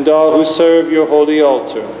 and all who serve your holy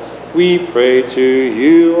altar. We pray to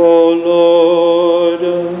you, O Lord.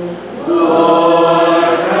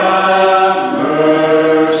 Lord, have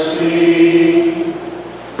mercy.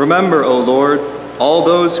 Remember, O Lord, all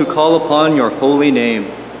those who call upon your holy name.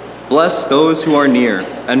 Bless those who are near,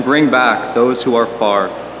 and bring back those who are far.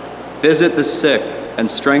 Visit the sick and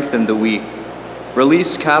strengthen the weak.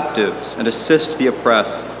 Release captives and assist the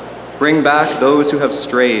oppressed. Bring back those who have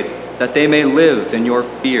strayed, that they may live in your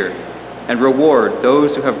fear, and reward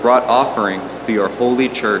those who have brought offerings to your holy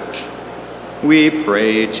church. We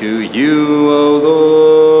pray to you, O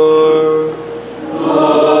Lord.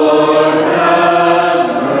 Lord,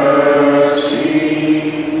 have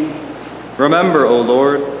mercy. Remember, O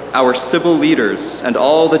Lord, our civil leaders and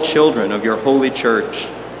all the children of your holy church.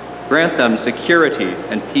 Grant them security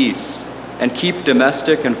and peace, and keep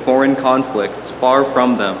domestic and foreign conflicts far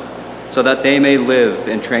from them, so that they may live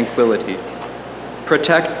in tranquility.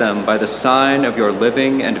 Protect them by the sign of your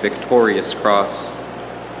living and victorious cross.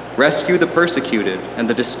 Rescue the persecuted and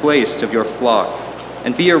the displaced of your flock,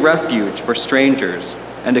 and be a refuge for strangers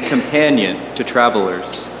and a companion to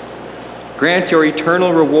travelers. Grant your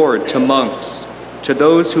eternal reward to monks, to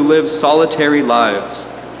those who live solitary lives,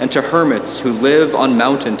 and to hermits who live on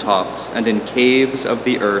mountaintops and in caves of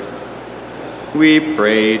the earth. We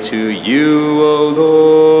pray to you, O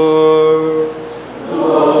Lord.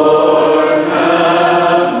 Lord,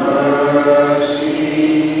 have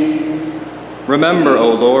mercy. Remember,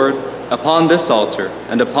 O Lord, upon this altar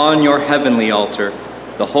and upon your heavenly altar,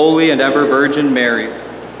 the Holy and Ever Virgin Mary,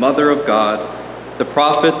 Mother of God, the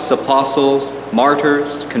prophets, apostles,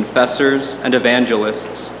 martyrs, confessors, and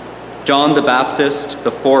evangelists, John the Baptist,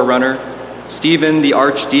 the forerunner, Stephen the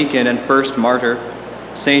archdeacon and first martyr,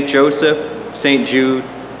 Saint Joseph, Saint Jude,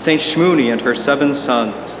 Saint Shmuni and her 7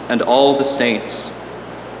 sons, and all the saints.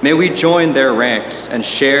 May we join their ranks and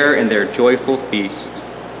share in their joyful feast.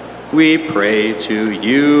 We pray to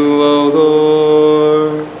you, O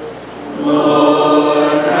Lord.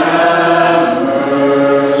 Lord, have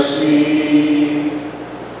mercy.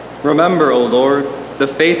 Remember, O Lord, the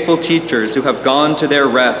faithful teachers who have gone to their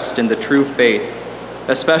rest in the true faith,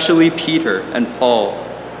 especially Peter and Paul,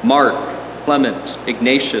 Mark, Clement,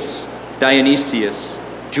 Ignatius, Dionysius,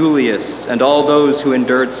 Julius, and all those who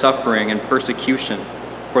endured suffering and persecution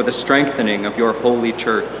for the strengthening of your holy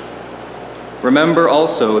church. Remember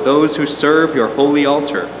also those who serve your holy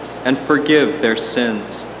altar and forgive their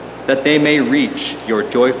sins, that they may reach your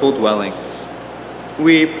joyful dwellings.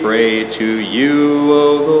 We pray to you,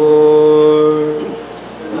 O Lord.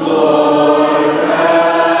 Lord,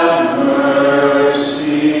 have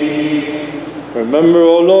mercy. Remember,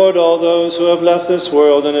 O Lord, all those who have left this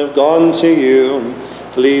world and have gone to you.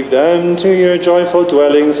 Lead them to your joyful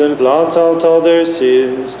dwellings and blot out all their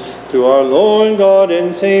sins. Through our Lord God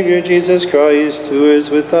and Savior Jesus Christ, who is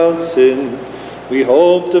without sin, we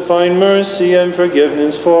hope to find mercy and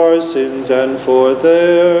forgiveness for our sins and for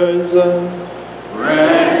theirs.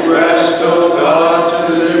 Grant rest, O God,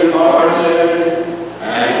 to the departed,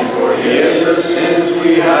 and forgive the sins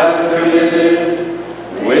we have committed,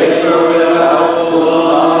 with or without full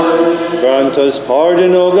knowledge. Grant us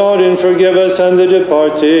pardon, O God, and forgive us and the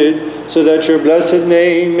departed, so that your blessed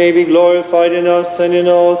name may be glorified in us and in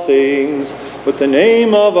all things, with the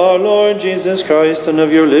name of our Lord Jesus Christ and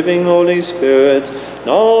of your living Holy Spirit,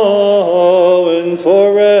 now and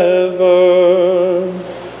forever.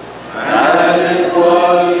 As it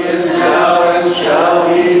was, is now, and shall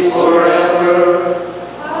be forever.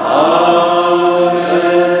 Amen.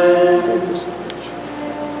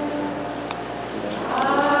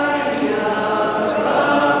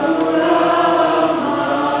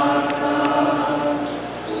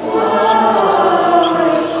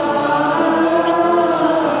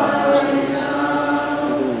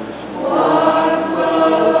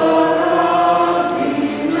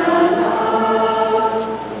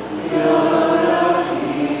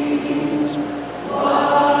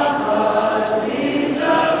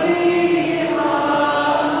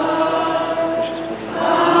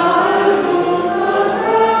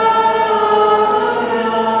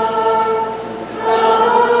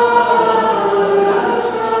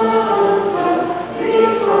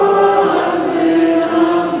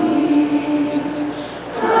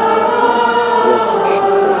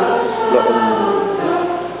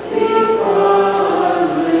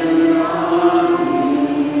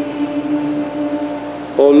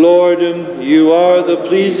 O Lord, you are the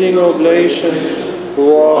pleasing oblation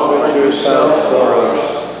who offered yourself for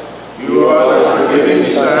us. You are the forgiving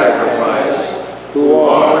sacrifice who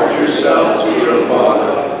offered yourself to your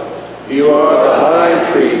Father. You are the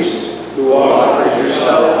high priest who offered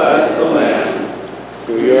yourself as the Lamb.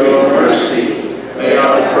 Through your mercy, may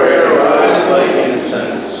our prayer rise like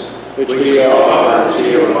incense, which we offer to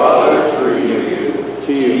your Father through you.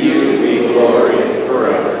 To you be glory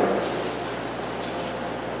forever.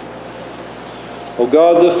 O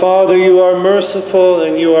God the Father, you are merciful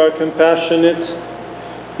and you are compassionate.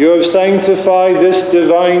 You have sanctified this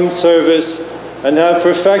divine service and have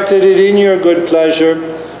perfected it in your good pleasure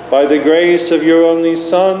by the grace of your only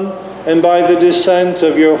Son and by the descent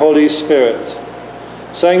of your Holy Spirit.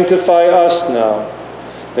 Sanctify us now,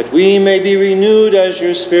 that we may be renewed as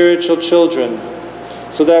your spiritual children,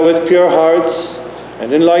 so that with pure hearts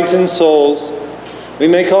and enlightened souls we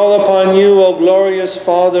may call upon you, O glorious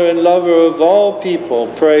Father and lover of all people,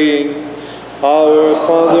 praying, Our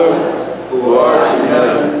Father, who art in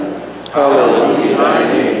heaven, hallowed be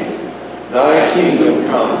thy name. Thy kingdom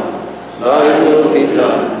come, thy will be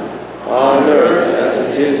done, on earth as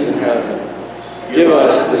it is in heaven. Give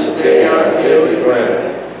us this day our daily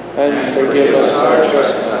bread, and forgive us our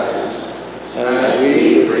trespasses, as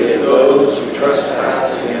we forgive those who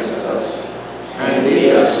trespass against us. And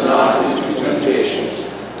lead us not into temptation,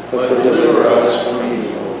 but deliver us from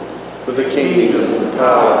evil. For the kingdom, the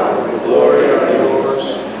power, and the glory are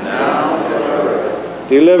yours, now and forever.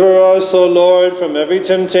 Deliver us, O Lord, from every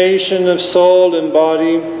temptation of soul and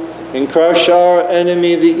body, and crush our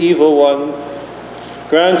enemy, the evil one.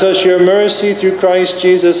 Grant us your mercy through Christ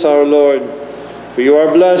Jesus our Lord. For you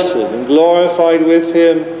are blessed and glorified with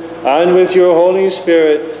him and with your Holy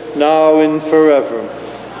Spirit, now and forever.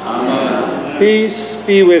 Amen. Peace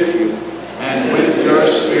be with you. And with your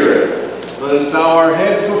spirit. Let us bow our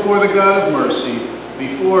heads before the God of mercy,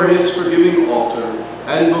 before his forgiving altar,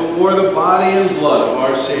 and before the body and blood of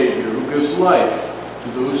our Savior, who gives life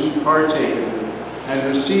to those who partake of it, and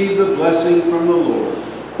receive the blessing from the Lord.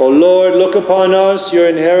 O Lord, look upon us, your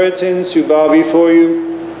inheritance, who bow before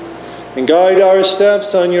you, and guide our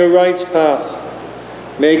steps on your right path.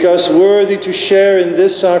 Make us worthy to share in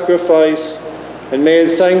this sacrifice, and may it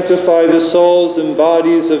sanctify the souls and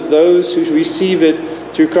bodies of those who receive it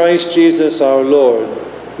through Christ Jesus our Lord.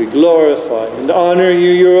 We glorify and honor you,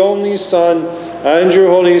 your only Son, and your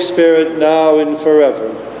Holy Spirit, now and forever.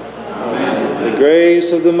 Amen. The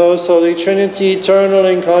grace of the most holy Trinity, eternal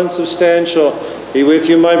and consubstantial, be with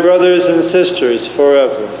you, my brothers and sisters,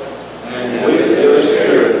 forever. And with your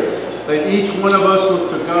spirit. Let each one of us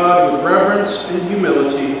look to God with reverence and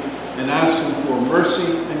humility, and ask him for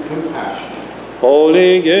mercy and compassion.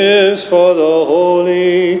 Holy gifts for the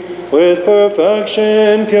holy, with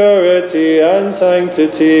perfection, purity, and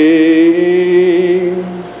sanctity.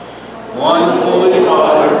 One Holy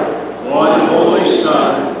Father, one Holy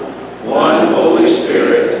Son, one Holy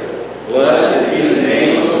Spirit, blessed be the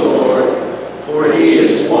name of the Lord, for he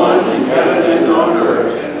is one in heaven and on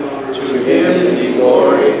earth. To him be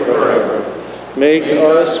glory forever. Make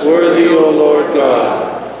us worthy, O Lord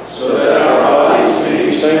God, so that our bodies may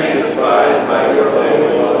be sanctified by your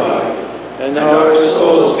holy body, and our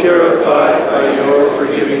souls purified by your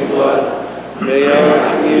forgiving blood. May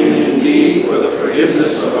our communion be for the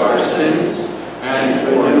forgiveness of our sins and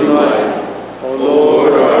for new life. O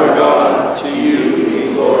Lord our God, to you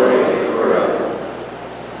be glory forever.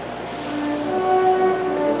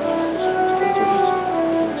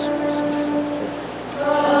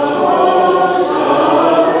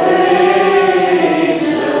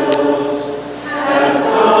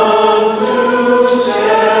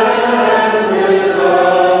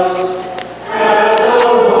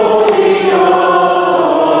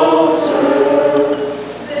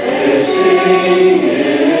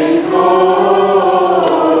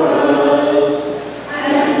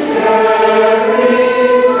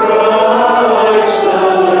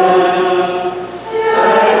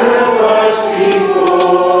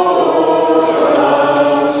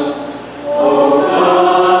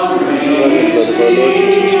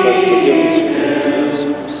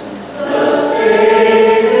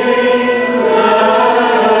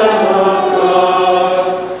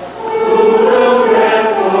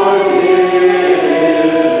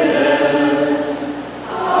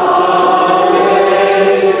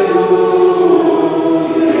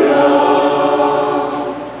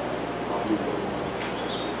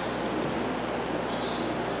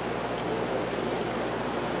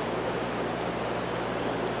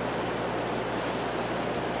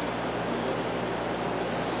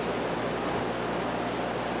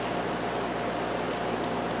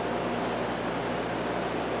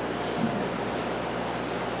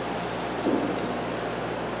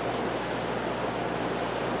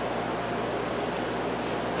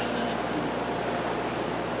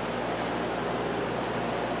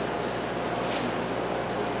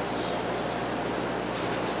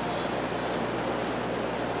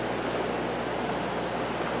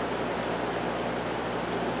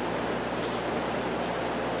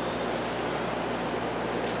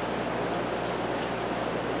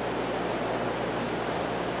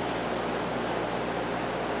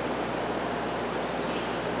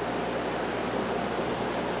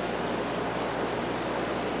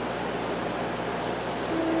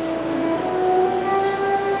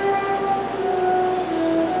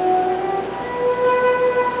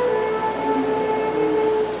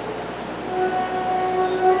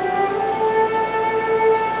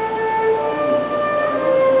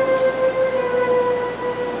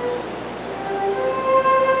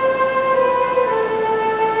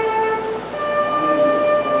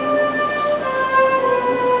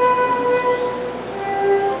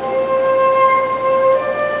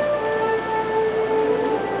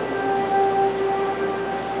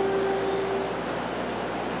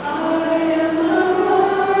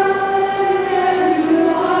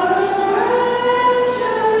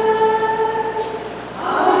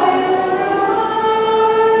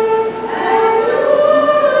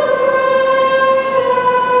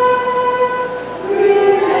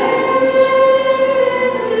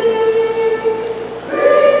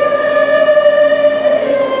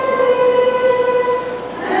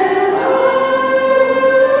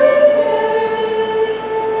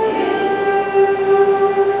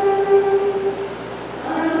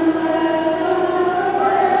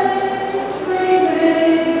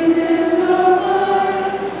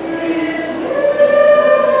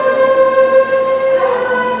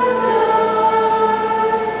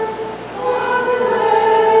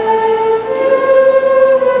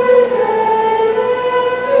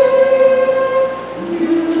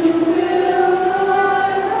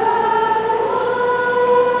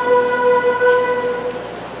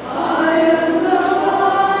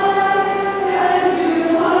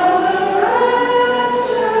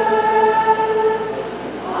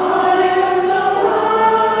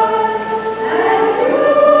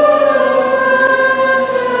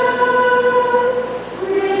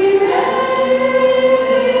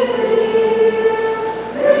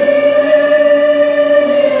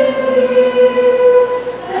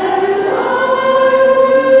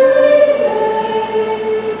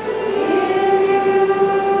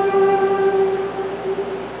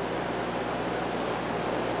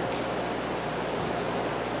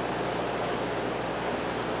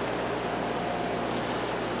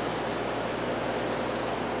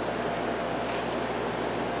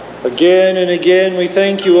 Again and again we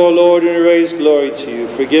thank you, O Lord, and raise glory to you,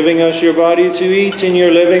 for giving us your body to eat and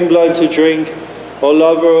your living blood to drink. O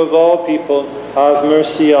lover of all people, have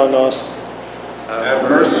mercy on us. Have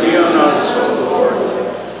mercy on us, O Lord,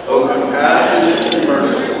 O compassionate and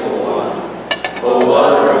merciful one. O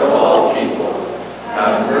lover of all people,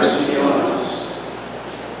 have mercy on us.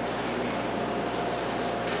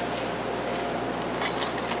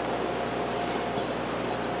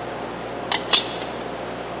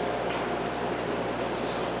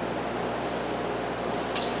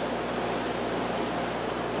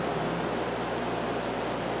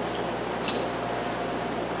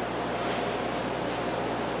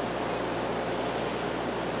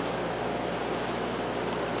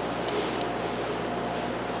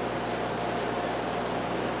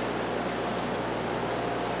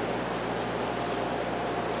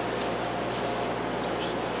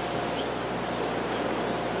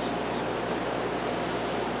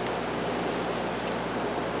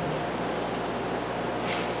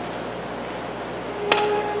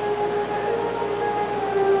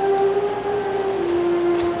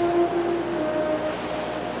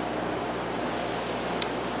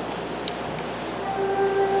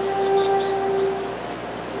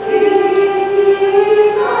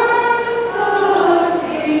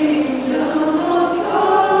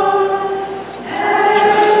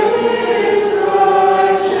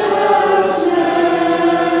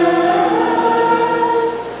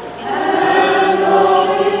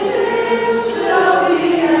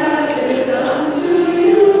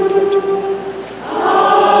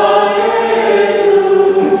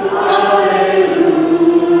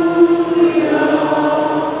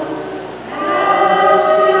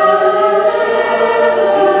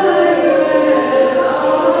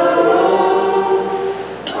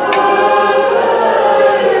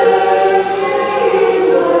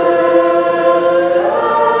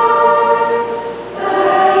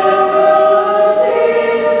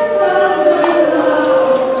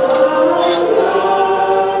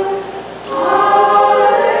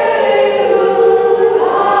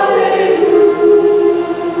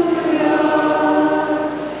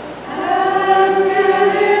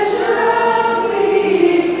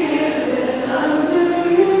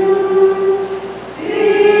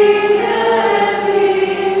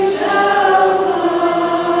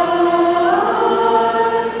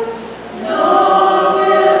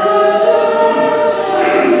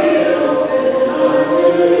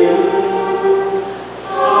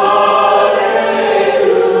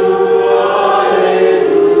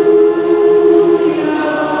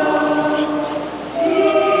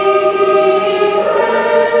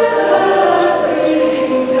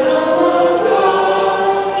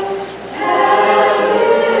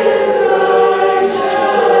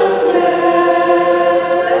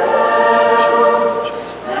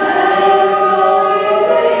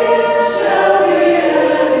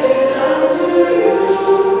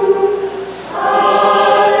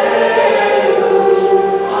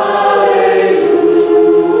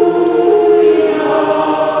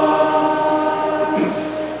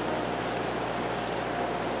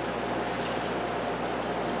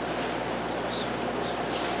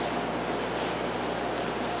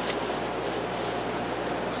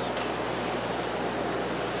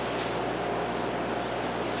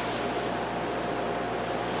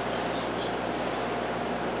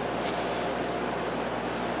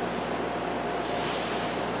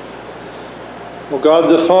 O God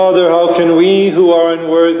the Father, how can we who are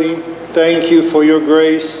unworthy thank you for your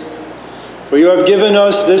grace? For you have given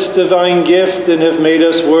us this divine gift and have made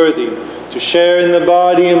us worthy to share in the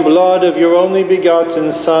body and blood of your only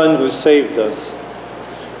begotten Son who saved us.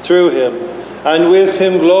 Through him, and with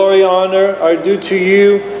him glory, honor are due to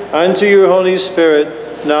you and to your Holy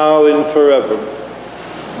Spirit, now and forever.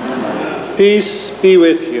 Amen. Peace be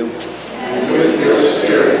with you. And with your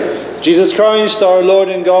spirit. Jesus Christ, our Lord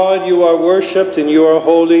and God, you are worshipped and you are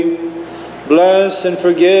holy. Bless and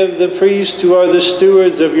forgive the priests who are the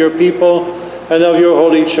stewards of your people and of your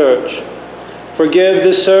holy church. Forgive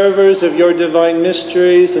the servers of your divine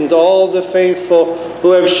mysteries and all the faithful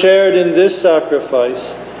who have shared in this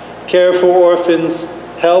sacrifice. Care for orphans,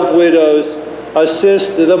 help widows,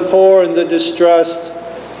 assist the poor and the distressed,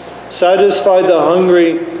 satisfy the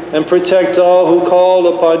hungry, and protect all who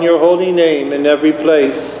call upon your holy name in every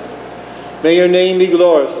place. May your name be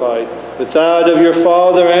glorified with that of your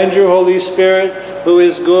Father and your Holy Spirit, who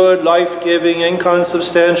is good, life-giving, and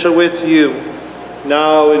consubstantial with you,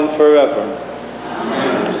 now and forever.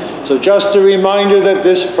 Amen. So just a reminder that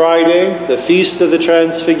this Friday, the Feast of the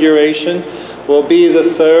Transfiguration, will be the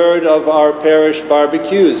third of our parish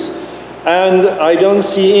barbecues. And I don't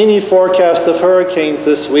see any forecast of hurricanes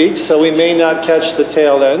this week, so we may not catch the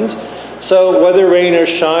tail end. So whether rain or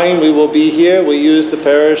shine, we will be here. We use the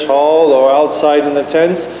parish hall or outside in the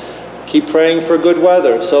tents. Keep praying for good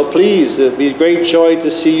weather. So please, it'll be a great joy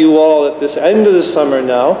to see you all at this end of the summer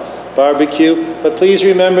now, barbecue. But please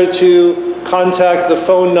remember to contact the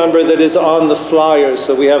phone number that is on the flyer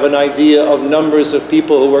so we have an idea of numbers of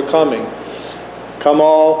people who are coming. Come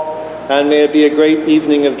all, and may it be a great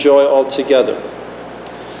evening of joy altogether.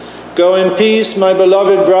 Go in peace, my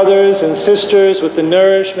beloved brothers and sisters, with the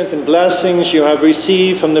nourishment and blessings you have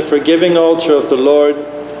received from the forgiving altar of the Lord.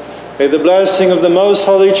 May the blessing of the Most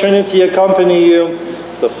Holy Trinity accompany you,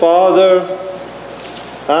 the Father,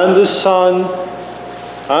 and the Son,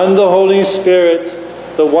 and the Holy Spirit,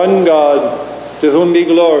 the one God, to whom be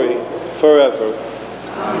glory forever.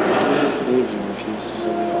 Amen.